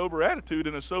with a sober attitude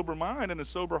and a sober mind and a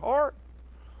sober heart.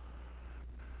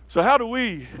 So how do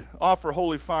we offer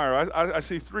holy fire? I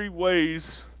see three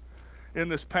ways in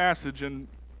this passage, and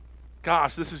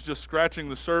gosh, this is just scratching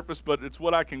the surface, but it's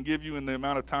what I can give you in the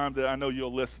amount of time that I know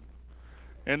you'll listen,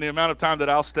 and the amount of time that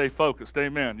I'll stay focused.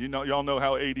 Amen. Y'all know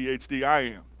how ADHD I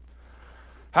am.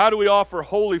 How do we offer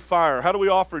holy fire? How do we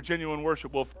offer genuine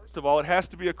worship? Well, first of all, it has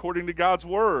to be according to God's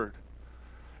word.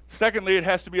 Secondly, it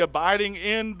has to be abiding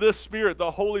in the Spirit,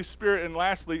 the Holy Spirit. And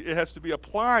lastly, it has to be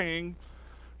applying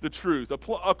the truth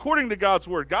according to God's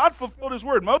word. God fulfilled His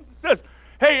word. Moses says,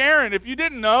 hey, Aaron, if you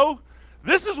didn't know,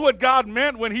 this is what God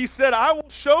meant when He said, I will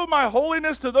show my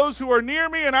holiness to those who are near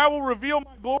me, and I will reveal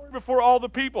my glory before all the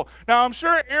people. Now, I'm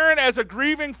sure Aaron, as a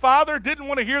grieving father, didn't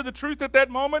want to hear the truth at that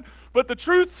moment, but the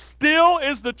truth still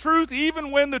is the truth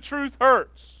even when the truth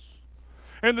hurts.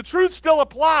 And the truth still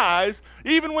applies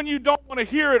even when you don't want to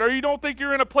hear it or you don't think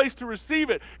you're in a place to receive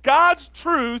it. God's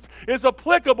truth is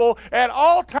applicable at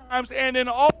all times and in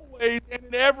all ways and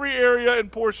in every area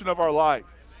and portion of our life.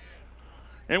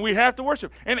 And we have to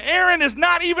worship. And Aaron is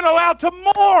not even allowed to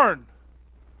mourn.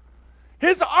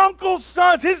 His uncle's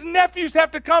sons, his nephews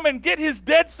have to come and get his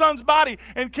dead son's body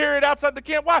and carry it outside the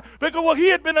camp. Why? Because, well, he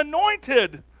had been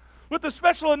anointed with the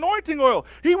special anointing oil.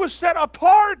 He was set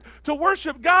apart to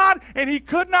worship God, and he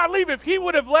could not leave. If he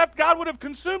would have left, God would have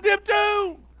consumed him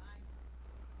too.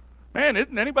 Man,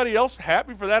 isn't anybody else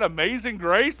happy for that amazing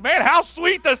grace? Man, how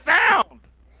sweet the sound.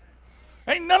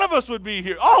 Ain't none of us would be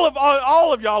here. All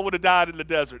of y'all would have died in the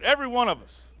desert. Every one of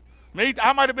us. Me,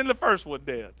 I might have been the first one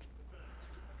dead.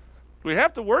 We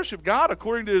have to worship God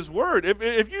according to His word.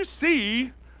 If you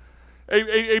see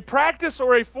a practice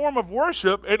or a form of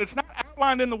worship and it's not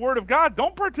outlined in the Word of God,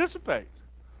 don't participate.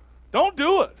 Don't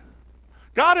do it.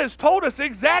 God has told us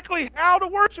exactly how to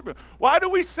worship Him. Why do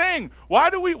we sing? Why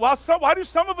do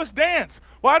some of us dance?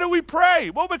 Why do we pray?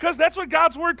 Well, because that's what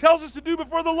God's Word tells us to do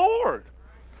before the Lord.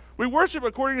 We worship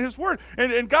according to His Word.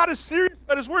 And God is serious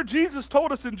about His Word. Jesus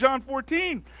told us in John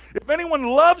 14, if anyone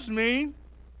loves me,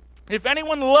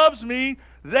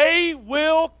 they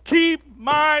will keep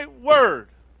my word.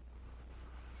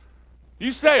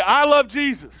 You say, I love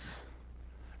Jesus,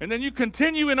 and then you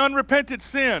continue in unrepented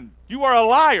sin. You are a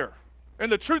liar,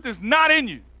 and the truth is not in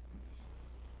you.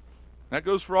 That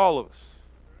goes for all of us.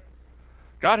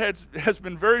 God has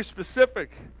been very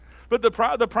specific. But the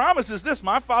promise is this: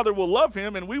 my Father will love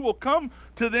him, and we will come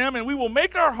to them, and we will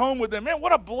make our home with them. Man,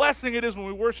 what a blessing it is when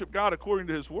we worship God according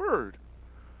to His Word.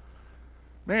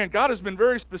 Man, God has been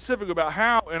very specific about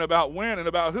how and about when and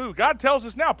about who. God tells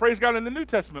us now, praise God, in the New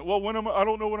Testament. Well, I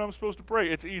don't know when I'm supposed to pray.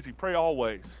 It's easy. Pray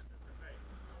always.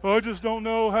 Well, I just don't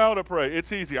know how to pray.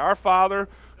 It's easy. Our Father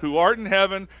who art in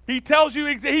heaven, He tells you,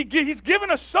 He's given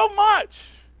us so much.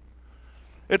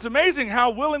 It's amazing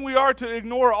how willing we are to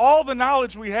ignore all the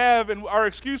knowledge we have, and our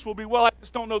excuse will be, well, I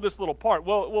just don't know this little part.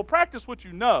 Well, practice what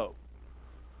you know,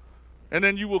 and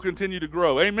then you will continue to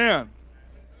grow. Amen.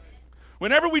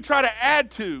 Whenever we try to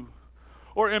add to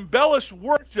or embellish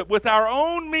worship with our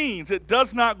own means, it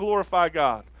does not glorify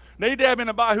God. Nadab and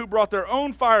Abihu brought their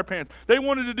own fire pans. They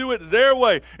wanted to do it their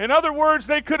way. In other words,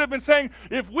 they could have been saying,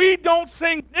 if we don't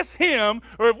sing this hymn,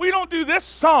 or if we don't do this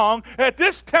song at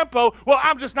this tempo, well,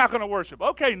 I'm just not going to worship.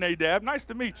 Okay, Nadab, nice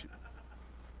to meet you.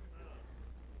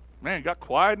 Man, got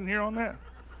quiet in here on that.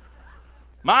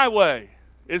 My way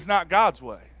is not God's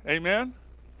way. Amen?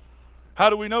 How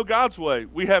do we know God's way?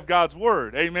 We have God's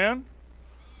Word. Amen?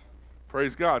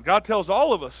 Praise God. God tells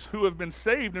all of us who have been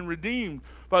saved and redeemed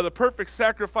by the perfect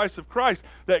sacrifice of Christ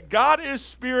that God is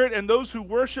spirit, and those who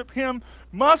worship Him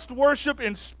must worship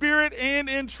in spirit and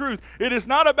in truth. It is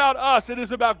not about us. It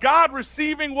is about God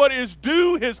receiving what is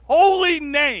due His holy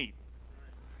name.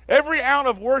 Every ounce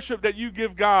of worship that you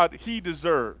give God, He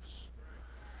deserves.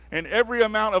 And every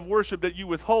amount of worship that you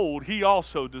withhold, He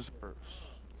also deserves.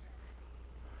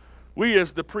 We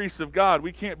as the priests of God,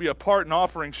 we can't be a part in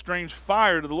offering strange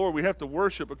fire to the Lord. We have to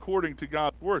worship according to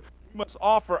God's Word. We must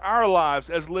offer our lives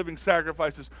as living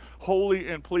sacrifices, holy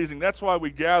and pleasing. That's why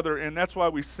we gather, and that's why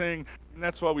we sing, and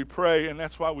that's why we pray, and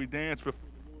that's why we dance before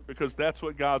the Lord, because that's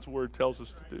what God's Word tells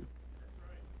us to do.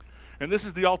 And this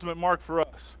is the ultimate mark for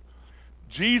us.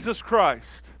 Jesus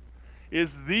Christ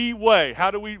is the way.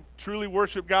 How do we truly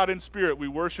worship God in spirit? We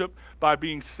worship by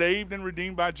being saved and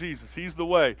redeemed by Jesus. He's the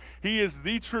way. He is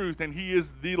the truth, and He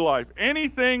is the life.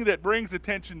 Anything that brings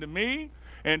attention to me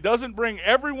and doesn't bring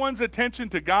everyone's attention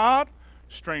to God,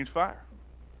 strange fire.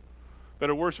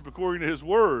 Better worship according to His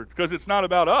Word, because it's not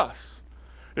about us.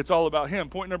 It's all about Him.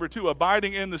 Point number 2,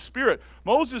 abiding in the Spirit.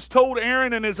 Moses told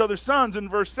Aaron and his other sons in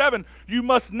verse 7, you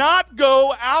must not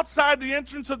go outside the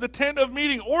entrance of the tent of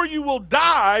meeting, or you will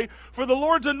die, for the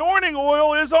Lord's anointing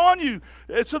oil is on you.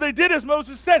 And so they did as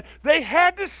Moses said. They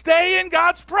had to stay in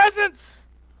God's presence.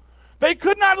 They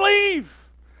could not leave.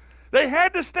 They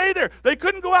had to stay there. They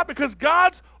couldn't go out because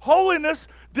God's holiness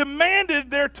demanded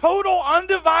their total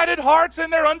undivided hearts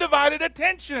and their undivided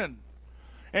attention.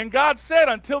 And God said,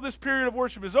 until this period of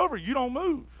worship is over, you don't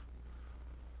move.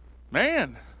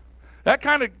 Man, that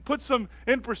kind of puts them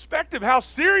in perspective how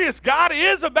serious God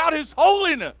is about His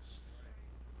holiness.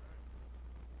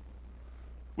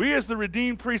 We as the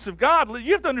redeemed priests of God,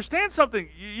 you have to understand something.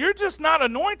 You're just not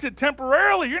anointed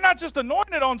temporarily. You're not just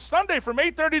anointed on Sunday from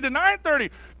 8:30 to 9:30.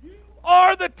 You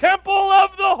are the temple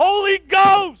of the Holy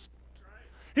Ghost.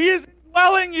 He is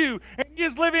dwelling you, and He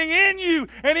is living in you,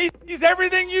 and He sees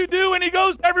everything you do, and He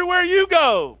goes everywhere you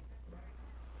go.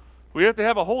 We have to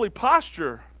have a holy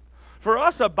posture. For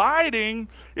us, abiding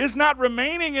is not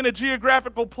remaining in a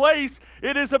geographical place.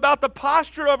 It is about the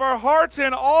posture of our hearts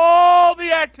and all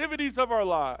the activities of our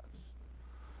lives.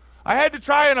 I had to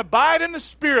try and abide in the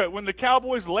Spirit when the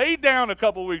Cowboys laid down a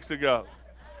couple weeks ago.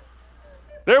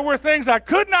 There were things I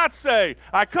could not say.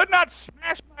 I could not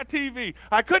smash my TV.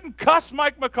 I couldn't cuss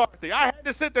Mike McCarthy. I had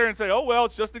to sit there and say, oh, well,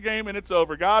 it's just a game and it's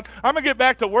over. God, I'm going to get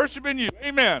back to worshiping you.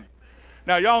 Amen.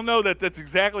 Now, y'all know that that's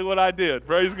exactly what I did.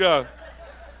 Praise God.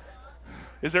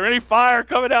 Is there any fire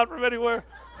coming out from anywhere?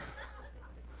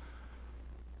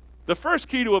 The first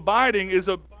key to abiding is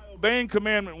obeying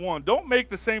commandment 1. Don't make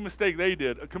the same mistake they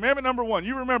did. Commandment number 1,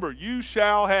 you remember, you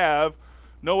shall have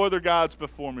no other gods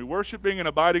before me. Worshiping and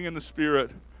abiding in the Spirit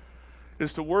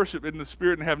is to worship in the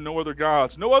Spirit and have no other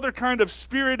gods. No other kind of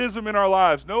spiritism in our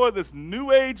lives. No of this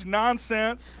New Age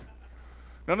nonsense.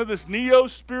 None of this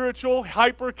neo-spiritual,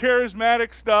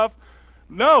 hyper-charismatic stuff.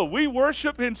 No, we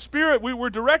worship in spirit. We were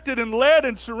directed and led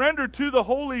and surrendered to the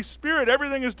Holy Spirit.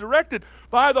 Everything is directed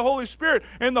by the Holy Spirit.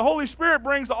 And the Holy Spirit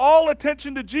brings all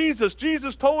attention to Jesus.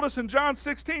 Jesus told us in John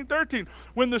 16:13,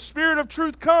 when the Spirit of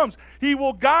truth comes, he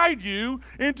will guide you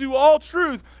into all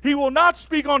truth. He will not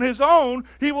speak on his own.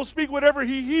 He will speak whatever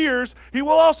he hears. He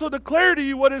will also declare to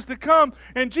you what is to come.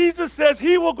 And Jesus says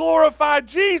he will glorify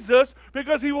Jesus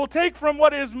because he will take from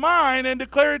what is mine and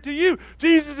declare it to you.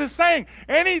 Jesus is saying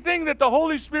anything that the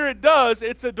Holy Spirit does,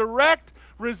 it's a direct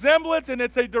resemblance and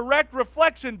it's a direct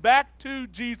reflection back to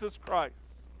Jesus Christ.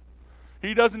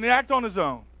 He doesn't act on his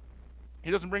own.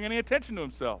 He doesn't bring any attention to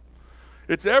himself.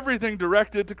 It's everything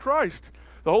directed to Christ.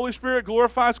 The Holy Spirit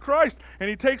glorifies Christ, and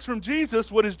he takes from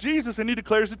Jesus what is Jesus, and he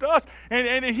declares it to us.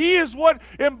 And he is what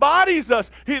embodies us.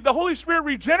 The Holy Spirit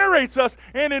regenerates us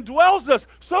and indwells us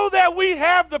so that we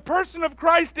have the person of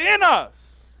Christ in us.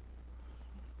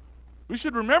 We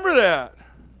should remember that.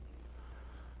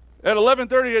 At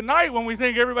 11:30 at night when we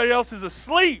think everybody else is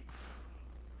asleep.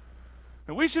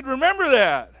 And we should remember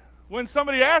that. When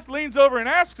somebody leans over and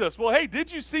asks us, well, hey,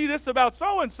 did you see this about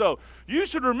so-and-so? You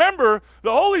should remember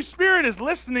the Holy Spirit is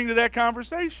listening to that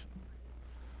conversation.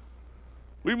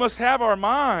 We must have our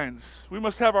minds, we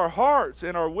must have our hearts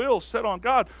and our wills set on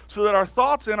God so that our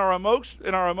thoughts and our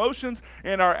emotions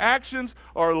and our actions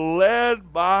are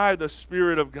led by the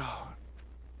Spirit of God.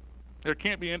 There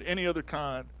can't be any other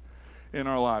kind in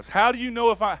our lives. How do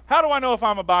I know if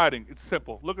I'm abiding? It's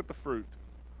simple. Look at the fruit.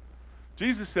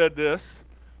 Jesus said this,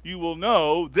 you will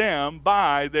know them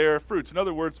by their fruits. In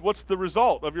other words, what's the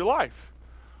result of your life?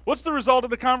 What's the result of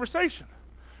the conversation?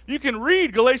 You can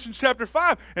read Galatians chapter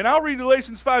 5, and I'll read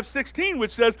Galatians 5:16,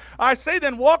 which says, I say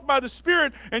then, walk by the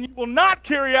Spirit, and you will not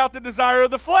carry out the desire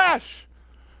of the flesh.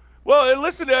 Well,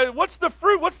 listen, what's the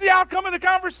fruit? What's the outcome of the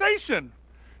conversation?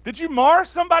 Did you mar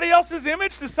somebody else's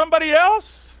image to somebody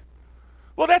else?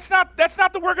 Well, that's not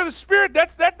the work of the Spirit.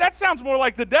 That sounds more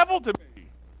like the devil to me.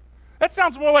 That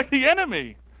sounds more like the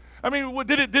enemy. I mean,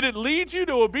 did it lead you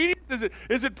to obedience?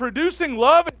 Is it producing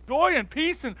love and joy and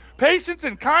peace and patience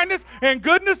and kindness and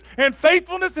goodness and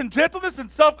faithfulness and gentleness and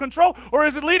self-control? Or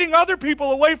is it leading other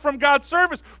people away from God's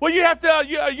service? Well, you have to.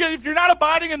 If you're not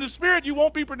abiding in the Spirit, you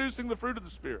won't be producing the fruit of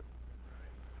the Spirit.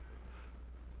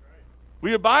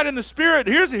 We abide in the Spirit.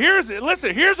 Here's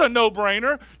a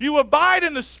no-brainer. You abide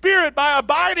in the Spirit by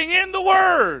abiding in the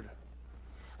Word.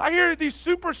 I hear these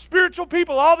super spiritual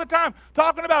people all the time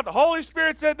talking about the Holy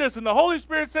Spirit said this and the Holy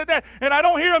Spirit said that, and I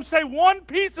don't hear them say one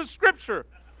piece of Scripture.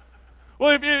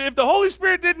 Well, if the Holy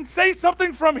Spirit didn't say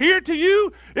something from here to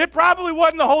you, it probably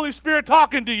wasn't the Holy Spirit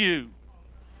talking to you.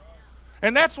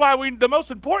 And that's why the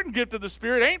most important gift of the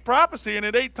Spirit ain't prophecy and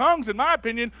it ain't tongues, in my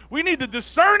opinion. We need the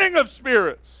discerning of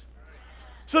spirits.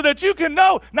 So that you can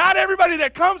know not everybody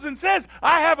that comes and says,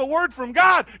 I have a word from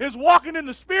God, is walking in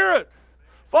the Spirit.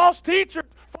 False teachers,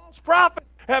 false prophets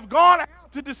have gone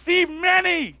out to deceive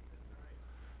many.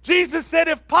 Jesus said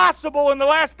if possible in the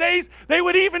last days, they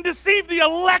would even deceive the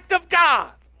elect of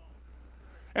God.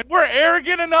 And we're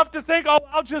arrogant enough to think, oh,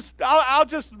 I'll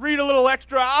just read a little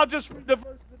extra, I'll just read the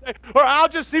verse today, or I'll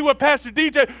just see what Pastor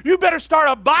DJ, you better start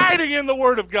abiding in the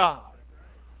Word of God.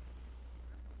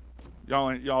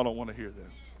 Y'all don't want to hear that.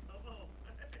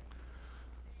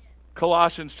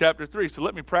 Colossians chapter 3. So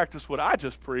let me practice what I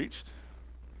just preached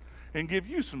and give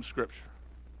you some scripture.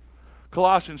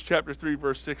 Colossians chapter 3,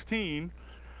 verse 16.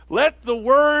 Let the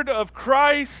word of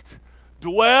Christ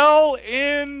dwell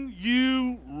in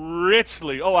you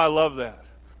richly. Oh, I love that.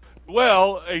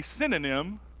 Dwell, a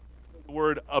synonym for the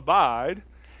word abide,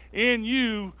 in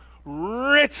you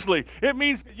richly. It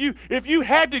means that if you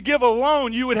had to give a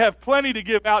loan, you would have plenty to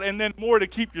give out and then more to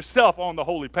keep yourself on the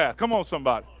holy path. Come on,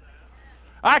 somebody.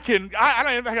 I don't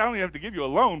even have to give you a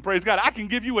loan, praise God. I can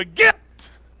give you a gift.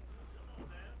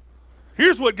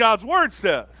 Here's what God's word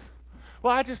says.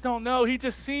 Well, I just don't know. He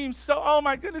just seems so, oh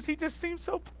my goodness, he just seems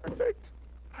so perfect.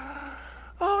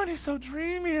 Oh, and he's so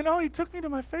dreamy, and oh, he took me to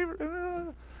my favorite.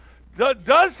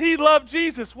 Does he love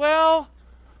Jesus? Well,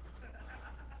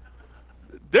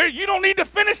 you don't need to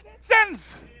finish that sentence.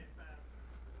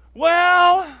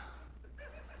 Well,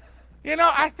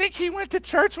 I think he went to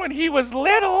church when he was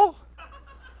little.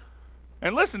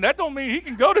 And listen, that don't mean he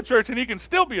can go to church and he can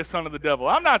still be a son of the devil.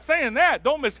 I'm not saying that.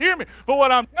 Don't mishear me. But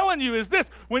what I'm telling you is this.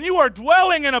 When you are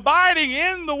dwelling and abiding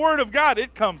in the Word of God,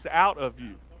 it comes out of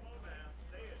you.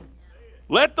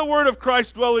 Let the Word of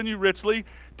Christ dwell in you richly,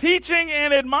 teaching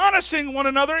and admonishing one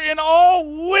another in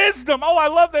all wisdom. Oh, I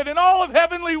love that. In all of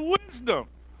heavenly wisdom.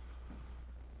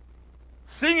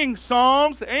 Singing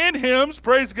psalms and hymns,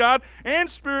 praise God, and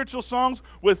spiritual songs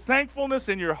with thankfulness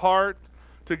in your heart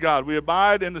to God. We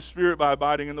abide in the Spirit by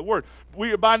abiding in the Word.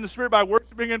 We abide in the Spirit by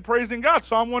worshiping and praising God.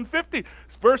 Psalm 150,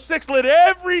 verse 6, let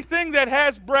everything that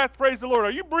has breath praise the Lord.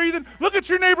 Are you breathing? Look at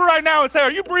your neighbor right now and say,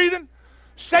 are you breathing?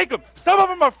 Shake them. Some of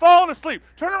them are falling asleep.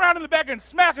 Turn around in the back and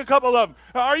smack a couple of them.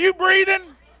 Are you breathing?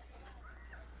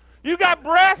 You got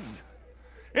breath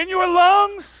in your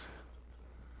lungs?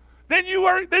 Then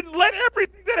let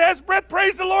everything that has breath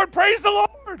praise the Lord. Praise the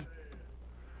Lord.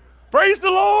 Praise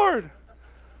the Lord.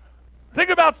 Think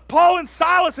about Paul and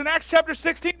Silas in Acts chapter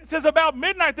 16. It says about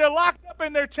midnight they're locked up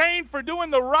and they're chained for doing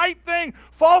the right thing,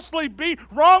 wrongfully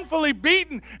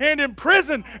beaten and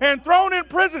imprisoned and thrown in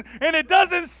prison. And it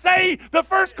doesn't say the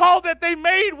first call that they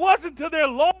made wasn't to their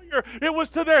lawyer. It was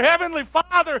to their heavenly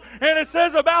Father. And it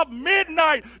says about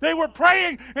midnight they were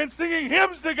praying and singing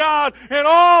hymns to God, and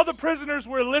all the prisoners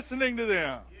were listening to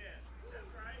them.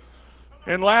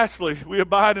 And lastly, we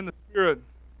abide in the Spirit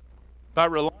by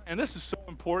relying, and this is so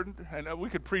important, and we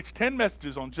could preach 10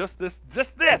 messages on just this.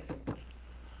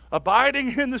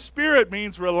 Abiding in the Spirit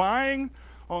means relying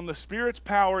on the Spirit's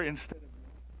power instead of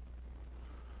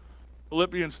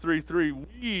Philippians 3:3.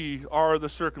 We are the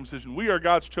circumcision. We are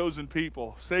God's chosen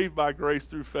people, saved by grace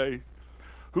through faith,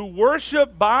 who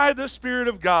worship by the Spirit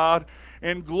of God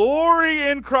and glory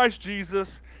in Christ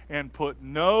Jesus and put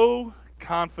no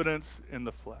confidence in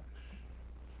the flesh.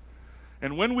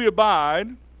 And when we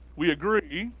abide, we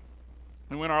agree,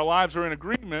 and when our lives are in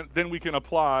agreement, then we can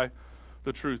apply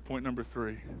the truth. Point number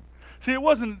 3. See, it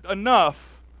wasn't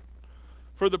enough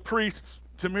for the priests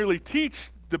to merely teach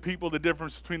the people the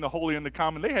difference between the holy and the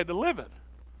common. They had to live it.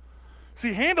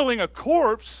 See, handling a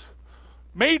corpse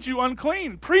made you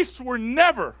unclean. Priests were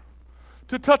never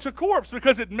to touch a corpse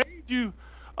because it made you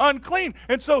unclean.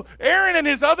 And so Aaron and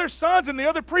his other sons and the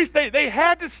other priests, they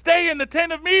had to stay in the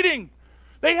tent of meeting.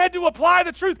 They had to apply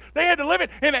the truth. They had to live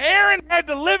it. And Aaron had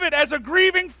to live it as a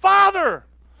grieving father.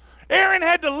 Aaron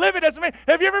had to live it as a man.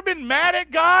 Have you ever been mad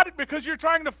at God because you're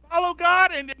trying to follow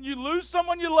God and you lose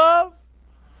someone you love?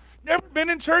 Never been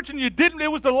in church and you didn't?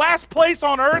 It was the last place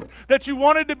on earth that you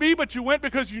wanted to be, but you went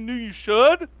because you knew you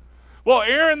should? Well,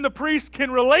 Aaron the priest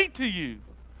can relate to you.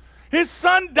 His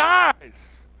son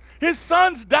dies. His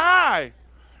sons die.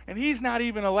 And he's not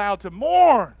even allowed to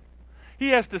mourn. He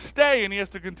has to stay and he has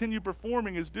to continue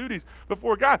performing his duties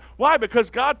before God. Why? Because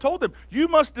God told him, you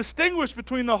must distinguish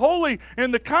between the holy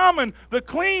and the common, the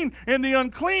clean and the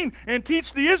unclean, and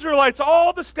teach the Israelites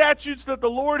all the statutes that the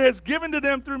Lord has given to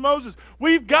them through Moses.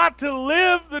 We've got to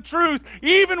live the truth,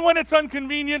 even when it's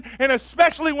inconvenient and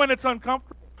especially when it's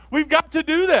uncomfortable. We've got to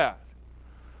do that.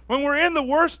 When we're in the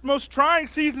worst, most trying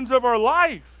seasons of our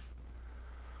life.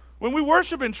 When we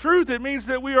worship in truth, it means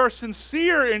that we are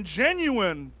sincere and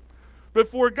genuine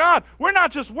before God. We're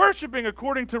not just worshiping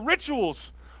according to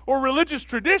rituals or religious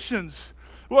traditions.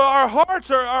 Well, our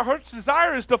heart's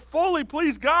desire is to fully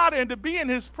please God and to be in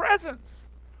His presence.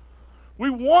 We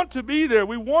want to be there.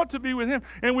 We want to be with Him,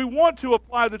 and we want to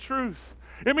apply the truth.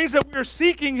 It means that we are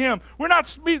seeking Him. We're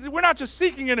not just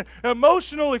seeking an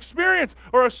emotional experience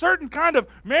or a certain kind of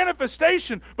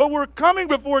manifestation, but we're coming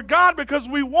before God because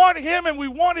we want Him and we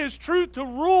want His truth to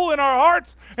rule in our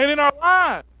hearts and in our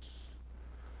lives.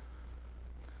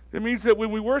 It means that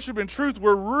when we worship in truth,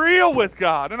 we're real with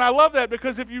God. And I love that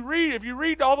because if you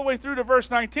read all the way through to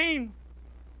verse 19,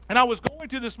 and I was going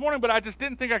to this morning, but I just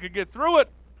didn't think I could get through it.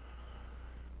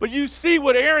 But you see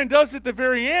what Aaron does at the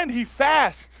very end. He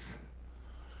fasts.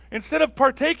 Instead of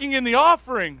partaking in the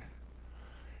offering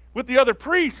with the other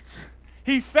priests,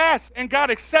 he fasts and God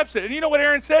accepts it. And you know what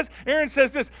Aaron says? Aaron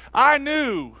says this, I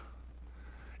knew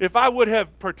if I would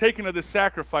have partaken of this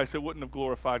sacrifice, it wouldn't have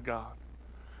glorified God.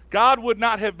 God would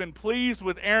not have been pleased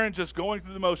with Aaron just going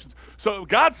through the motions. So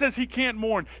God says he can't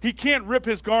mourn. He can't rip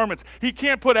his garments. He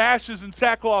can't put ashes and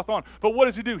sackcloth on. But what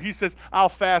does he do? He says, I'll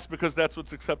fast because that's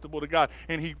what's acceptable to God.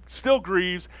 And he still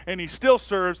grieves, and he still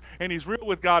serves, and he's real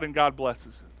with God, and God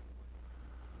blesses it.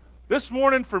 This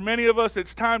morning, for many of us,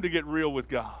 it's time to get real with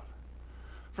God.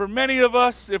 For many of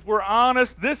us, if we're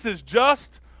honest, this is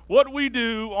just what we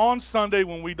do on Sunday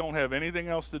when we don't have anything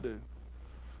else to do.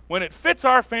 When it fits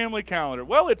our family calendar.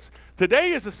 Well,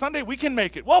 today is a Sunday, we can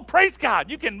make it. Well, praise God,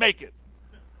 you can make it.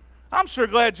 I'm sure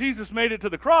glad Jesus made it to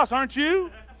the cross, aren't you?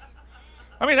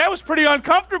 I mean, that was pretty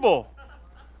uncomfortable.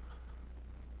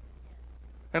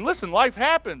 And listen, life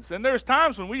happens, and there's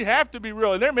times when we have to be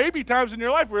real. And there may be times in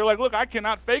your life where you're like, look, I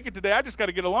cannot fake it today. I just got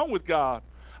to get alone with God.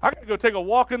 I got to go take a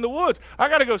walk in the woods. I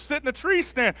got to go sit in a tree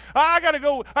stand. I got to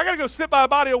go sit by a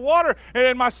body of water,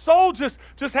 and my soul just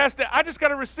has to, I just got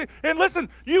to receive. And listen,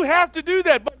 you have to do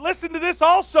that. But listen to this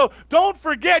also. Don't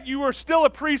forget you are still a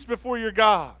priest before your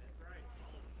God.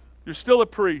 You're still a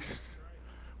priest.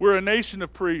 We're a nation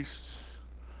of priests.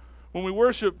 when we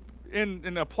worship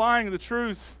in applying the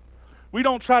truth, we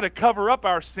don't try to cover up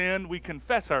our sin, we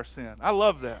confess our sin. I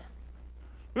love that.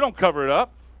 We don't cover it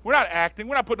up. We're not acting.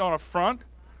 We're not putting on a front.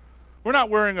 We're not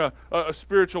wearing a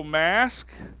spiritual mask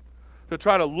to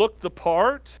try to look the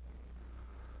part.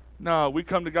 No, we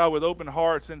come to God with open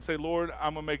hearts and say, Lord,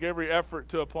 I'm going to make every effort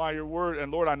to apply your word.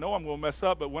 And Lord, I know I'm going to mess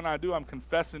up, but when I do, I'm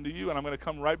confessing to you, and I'm going to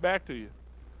come right back to you.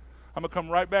 I'm going to come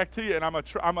right back to you, and I'm going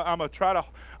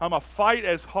to fight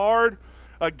as hard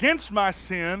against my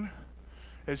sin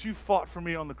as you fought for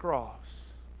me on the cross.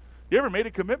 You ever made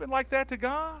a commitment like that to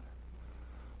God?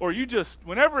 Or you just,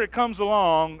 whenever it comes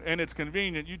along and it's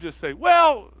convenient, you just say,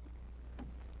 well,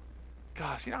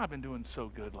 gosh, I've been doing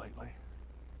so good lately.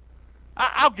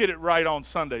 I'll get it right on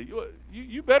Sunday.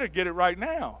 You better get it right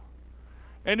now.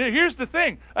 And here's the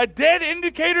thing. A dead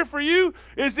indicator for you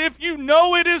is if you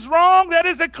know it is wrong, that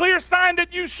is a clear sign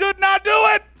that you should not do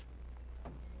it.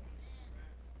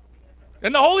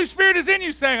 And the Holy Spirit is in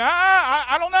you saying,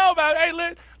 I don't know about it.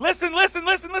 Hey, listen.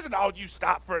 Oh, you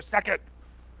stop for a second.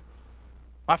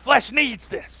 My flesh needs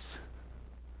this.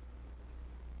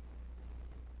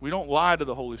 We don't lie to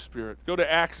the Holy Spirit. Go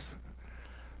to Acts.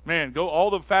 Man,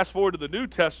 fast forward to the New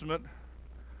Testament.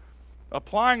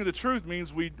 Applying the truth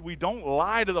means we don't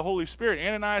lie to the Holy Spirit.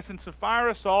 Ananias and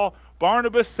Sapphira saw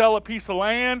Barnabas sell a piece of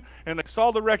land, and they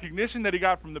saw the recognition that he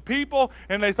got from the people,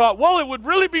 and they thought, well, it would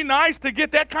really be nice to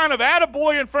get that kind of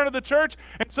attaboy in front of the church,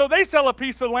 and so they sell a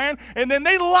piece of land, and then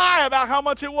they lie about how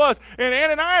much it was. And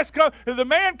Ananias, the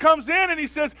man comes in, and he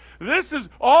says, this is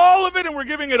all of it, and we're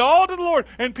giving it all to the Lord.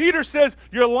 And Peter says,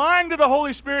 you're lying to the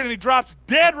Holy Spirit, and he drops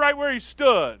dead right where he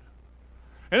stood.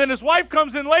 And then his wife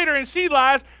comes in later, and she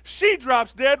lies. She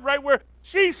drops dead right where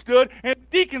she stood, and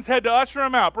deacons had to usher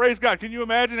him out. Praise God. Can you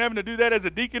imagine having to do that as a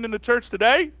deacon in the church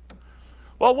today?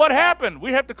 Well, what happened?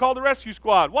 We have to call the rescue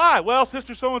squad. Why? Well,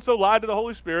 Sister so-and-so lied to the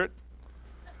Holy Spirit.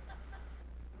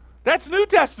 That's New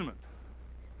Testament.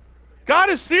 God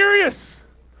is serious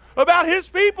about his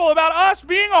people, about us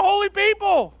being a holy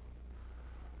people.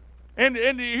 And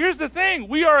here's the thing.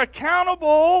 We are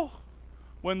accountable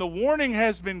when the warning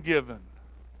has been given.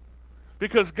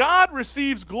 Because God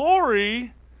receives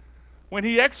glory when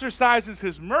he exercises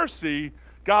his mercy.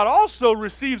 God also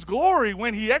receives glory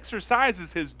when he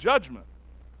exercises his judgment.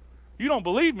 You don't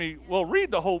believe me? Well,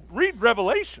 read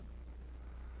Revelation.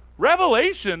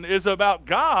 Revelation is about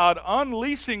God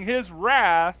unleashing his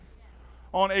wrath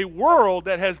on a world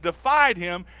that has defied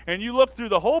him. And you look through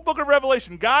the whole book of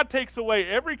Revelation, God takes away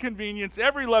every convenience,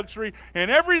 every luxury,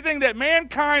 and everything that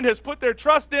mankind has put their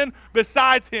trust in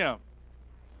besides him.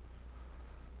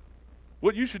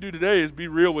 What you should do today is be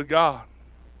real with God.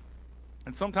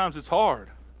 And sometimes it's hard.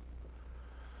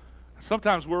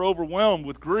 Sometimes we're overwhelmed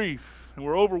with grief, and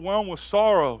we're overwhelmed with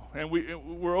sorrow, and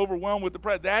we're overwhelmed with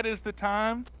depression. That is the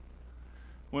time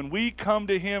when we come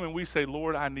to him and we say,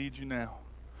 Lord, I need you now.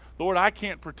 Lord, I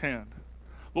can't pretend.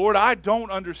 Lord, I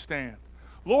don't understand.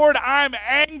 Lord, I'm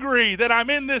angry that I'm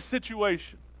in this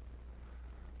situation.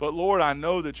 But Lord, I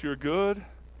know that you're good.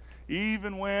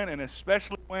 Even when, and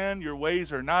especially when, your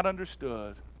ways are not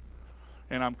understood.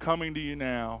 And I'm coming to you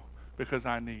now because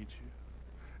I need you.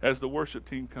 As the worship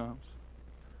team comes.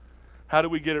 How do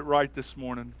we get it right this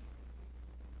morning?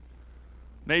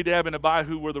 Nadab and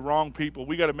Abihu were the wrong people.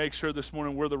 We got to make sure this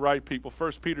morning we're the right people.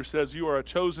 1 Peter says, you are a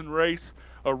chosen race,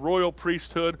 a royal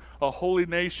priesthood, a holy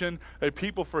nation, a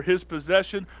people for his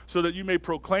possession, so that you may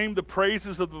proclaim the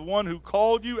praises of the one who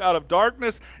called you out of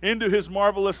darkness into his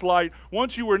marvelous light.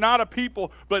 Once you were not a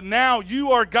people, but now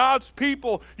you are God's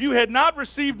people. You had not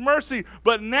received mercy,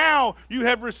 but now you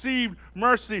have received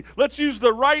mercy. Let's use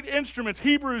the right instruments.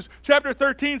 Hebrews chapter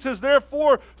 13 says,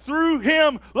 therefore, through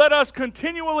him let us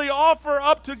continually offer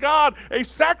up to God a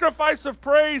sacrifice of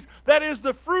praise that is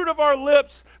the fruit of our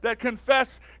lips that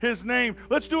confess his name.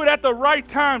 Let's do it at the right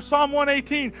time. Psalm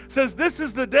 118 says, this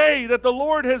is the day that the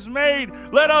Lord has made.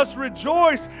 Let us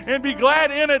rejoice and be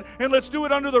glad in it, and let's do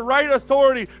it under the right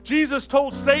authority. Jesus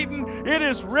told Satan, it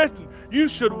is written, you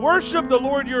should worship the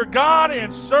Lord your God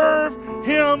and serve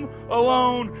him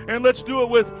alone. And let's do it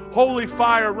with holy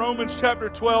fire. Romans chapter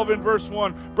 12 and verse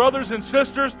 1. Brothers and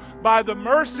sisters, by the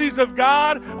mercies of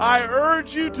God, I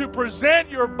urge you to present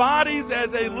your bodies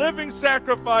as a living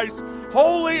sacrifice,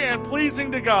 holy and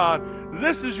pleasing to God.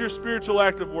 This is your spiritual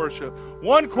act of worship.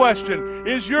 One question,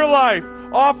 is your life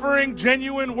offering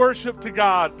genuine worship to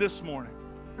God this morning?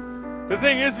 The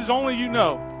thing is only you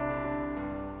know.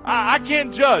 I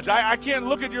can't judge. I can't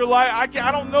look at your life.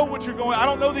 I don't know what you're going. I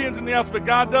don't know the ins and the outs, but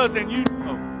God does, and you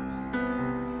know.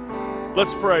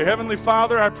 Let's pray. Heavenly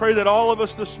Father, I pray that all of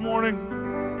us this morning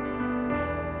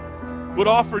would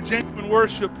offer genuine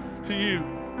worship to you.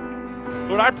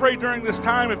 Lord, I pray during this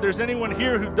time, if there's anyone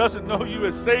here who doesn't know you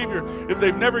as Savior, if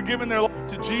they've never given their life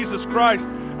to Jesus Christ,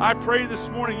 I pray this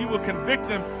morning you will convict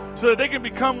them so that they can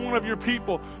become one of your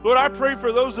people. Lord, I pray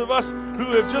for those of us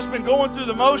who have just been going through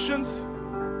the motions,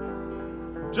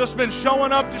 just been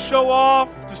showing up to show off,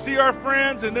 to see our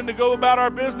friends, and then to go about our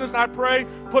business. I pray,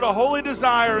 put a holy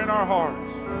desire in our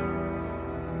hearts.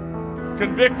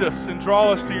 Convict us and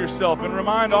draw us to yourself, and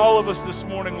remind all of us this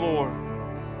morning, Lord.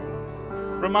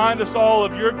 Remind us all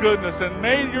of your goodness, and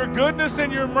may your goodness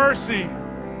and your mercy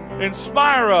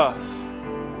inspire us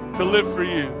to live for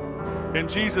you. In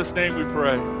Jesus' name we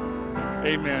pray.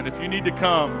 Amen. If you need to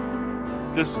come,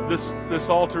 this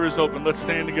altar is open. Let's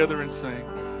stand together and sing.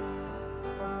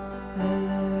 I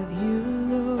love you,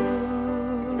 Lord.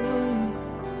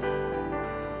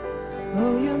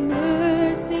 Oh, your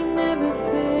mercy never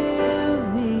fails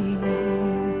me.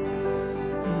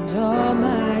 And all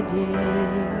my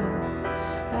days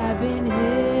I've been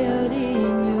held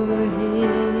in your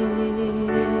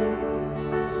hands.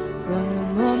 From the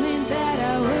moment that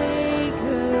I wake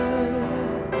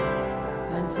up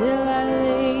until I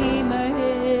lay my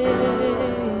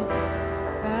head,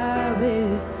 I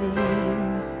will sing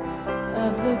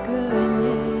of the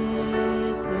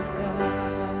goodness of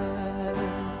God.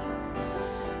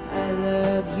 I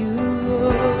love you,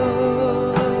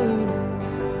 Lord.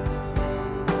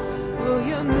 Oh,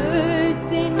 your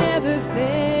mercy never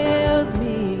fails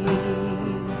me.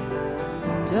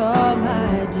 And all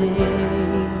my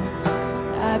days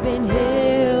I've been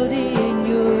held in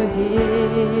your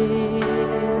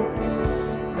hands.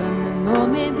 From the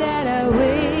moment that I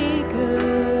wake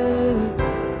up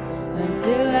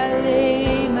until I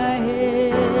lay my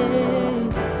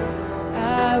head,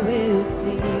 I will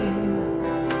sing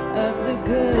of the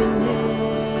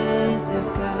goodness of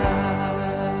God.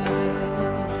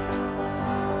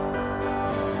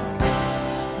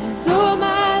 As all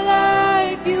my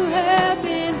life you have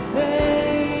been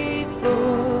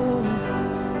faithful,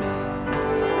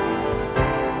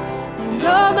 and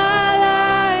all my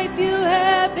life you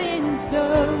have been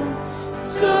so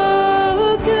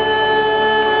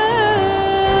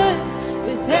good.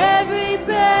 With every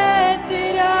breath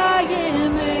that I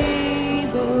am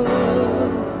able,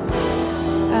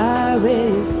 I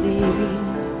will sing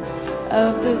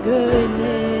of the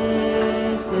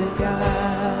goodness of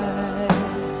God.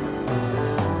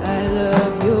 I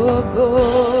love your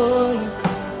voice.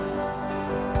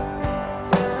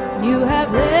 You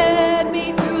have led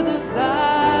me through the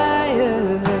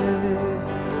fire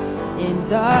in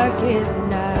darkest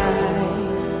night.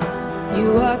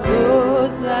 You are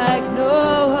close like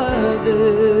no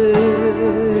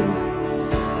other.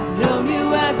 I've known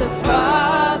you as a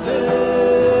father.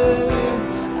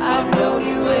 I've known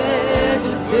you as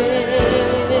a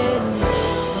friend.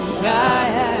 And I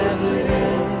have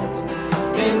lived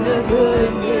in the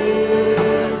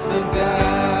goodness of God.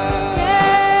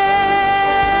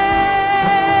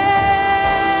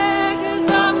 Yeah, 'cause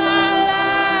all my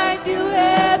life you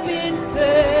have been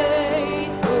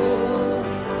faithful.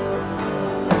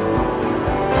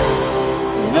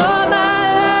 And all my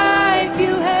life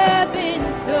you have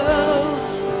been so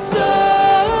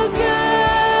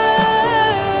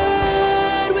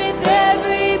good. With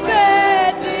every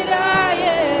breath that I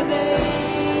am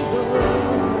able,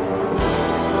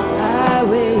 I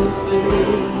will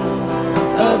sing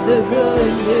of the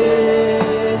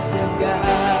goodness of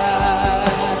God.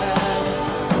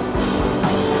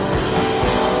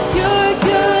 Your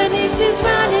goodness is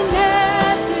running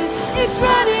after, it's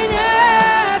running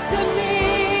after me.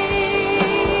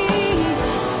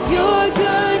 Your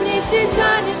goodness is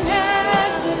running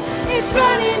after, it's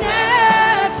running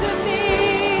after me.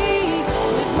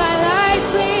 With my life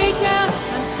laid down,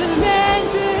 I'm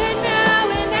surrendered now,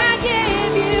 and I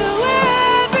give you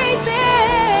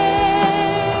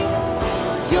everything.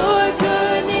 Your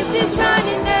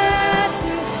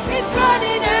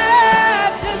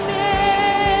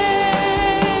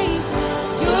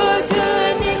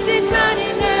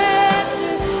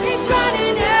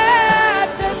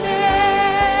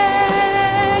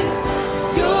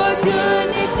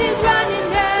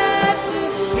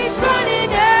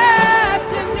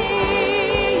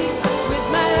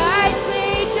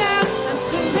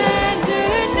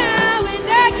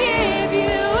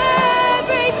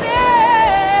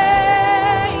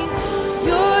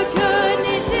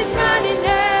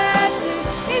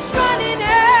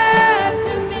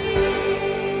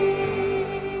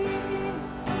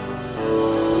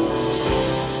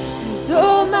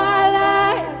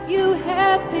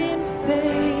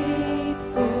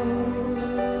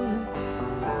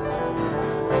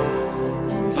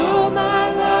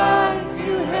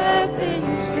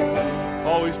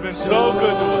Oh, he's been so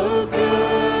good to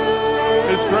us.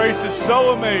 His grace is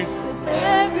so amazing. With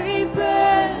every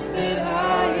breath that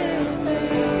I am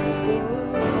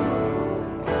able,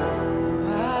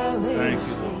 I will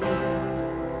sing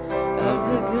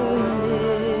of the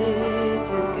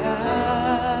goodness of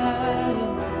God.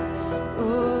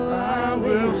 Oh, I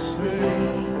will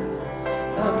sing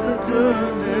of the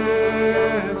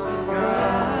goodness of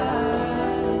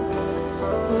God.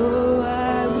 Oh,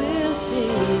 I will sing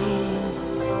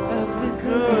of the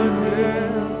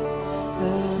goodness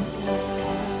of God.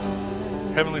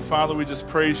 Heavenly Father, we just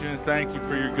praise you and thank you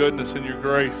for your goodness and your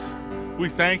grace. We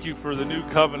thank you for the new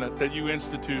covenant that you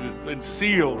instituted and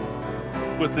sealed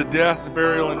with the death,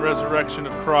 burial, and resurrection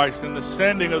of Christ and the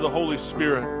sending of the Holy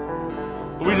Spirit.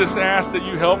 We just ask that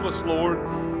you help us, Lord.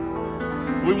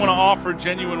 We want to offer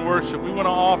genuine worship. We want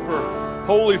to offer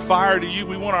holy fire to you.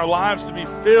 We want our lives to be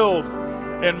filled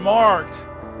and marked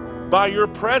by your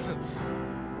presence.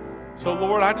 So,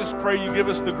 Lord, I just pray you give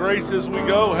us the grace as we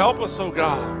go. Help us, oh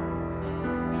God,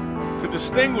 to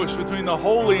distinguish between the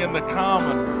holy and the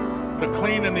common, the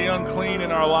clean and the unclean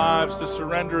in our lives, to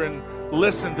surrender and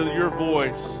listen to your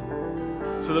voice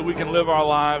so that we can live our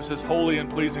lives as holy and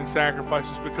pleasing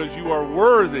sacrifices, because you are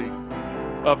worthy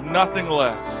of nothing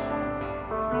less.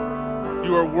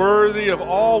 You are worthy of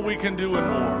all we can do and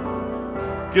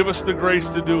more. Give us the grace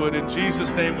to do it. In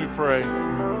Jesus' name we pray.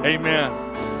 Amen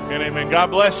and amen. God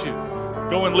bless you.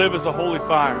 Go and live as a holy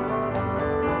fire.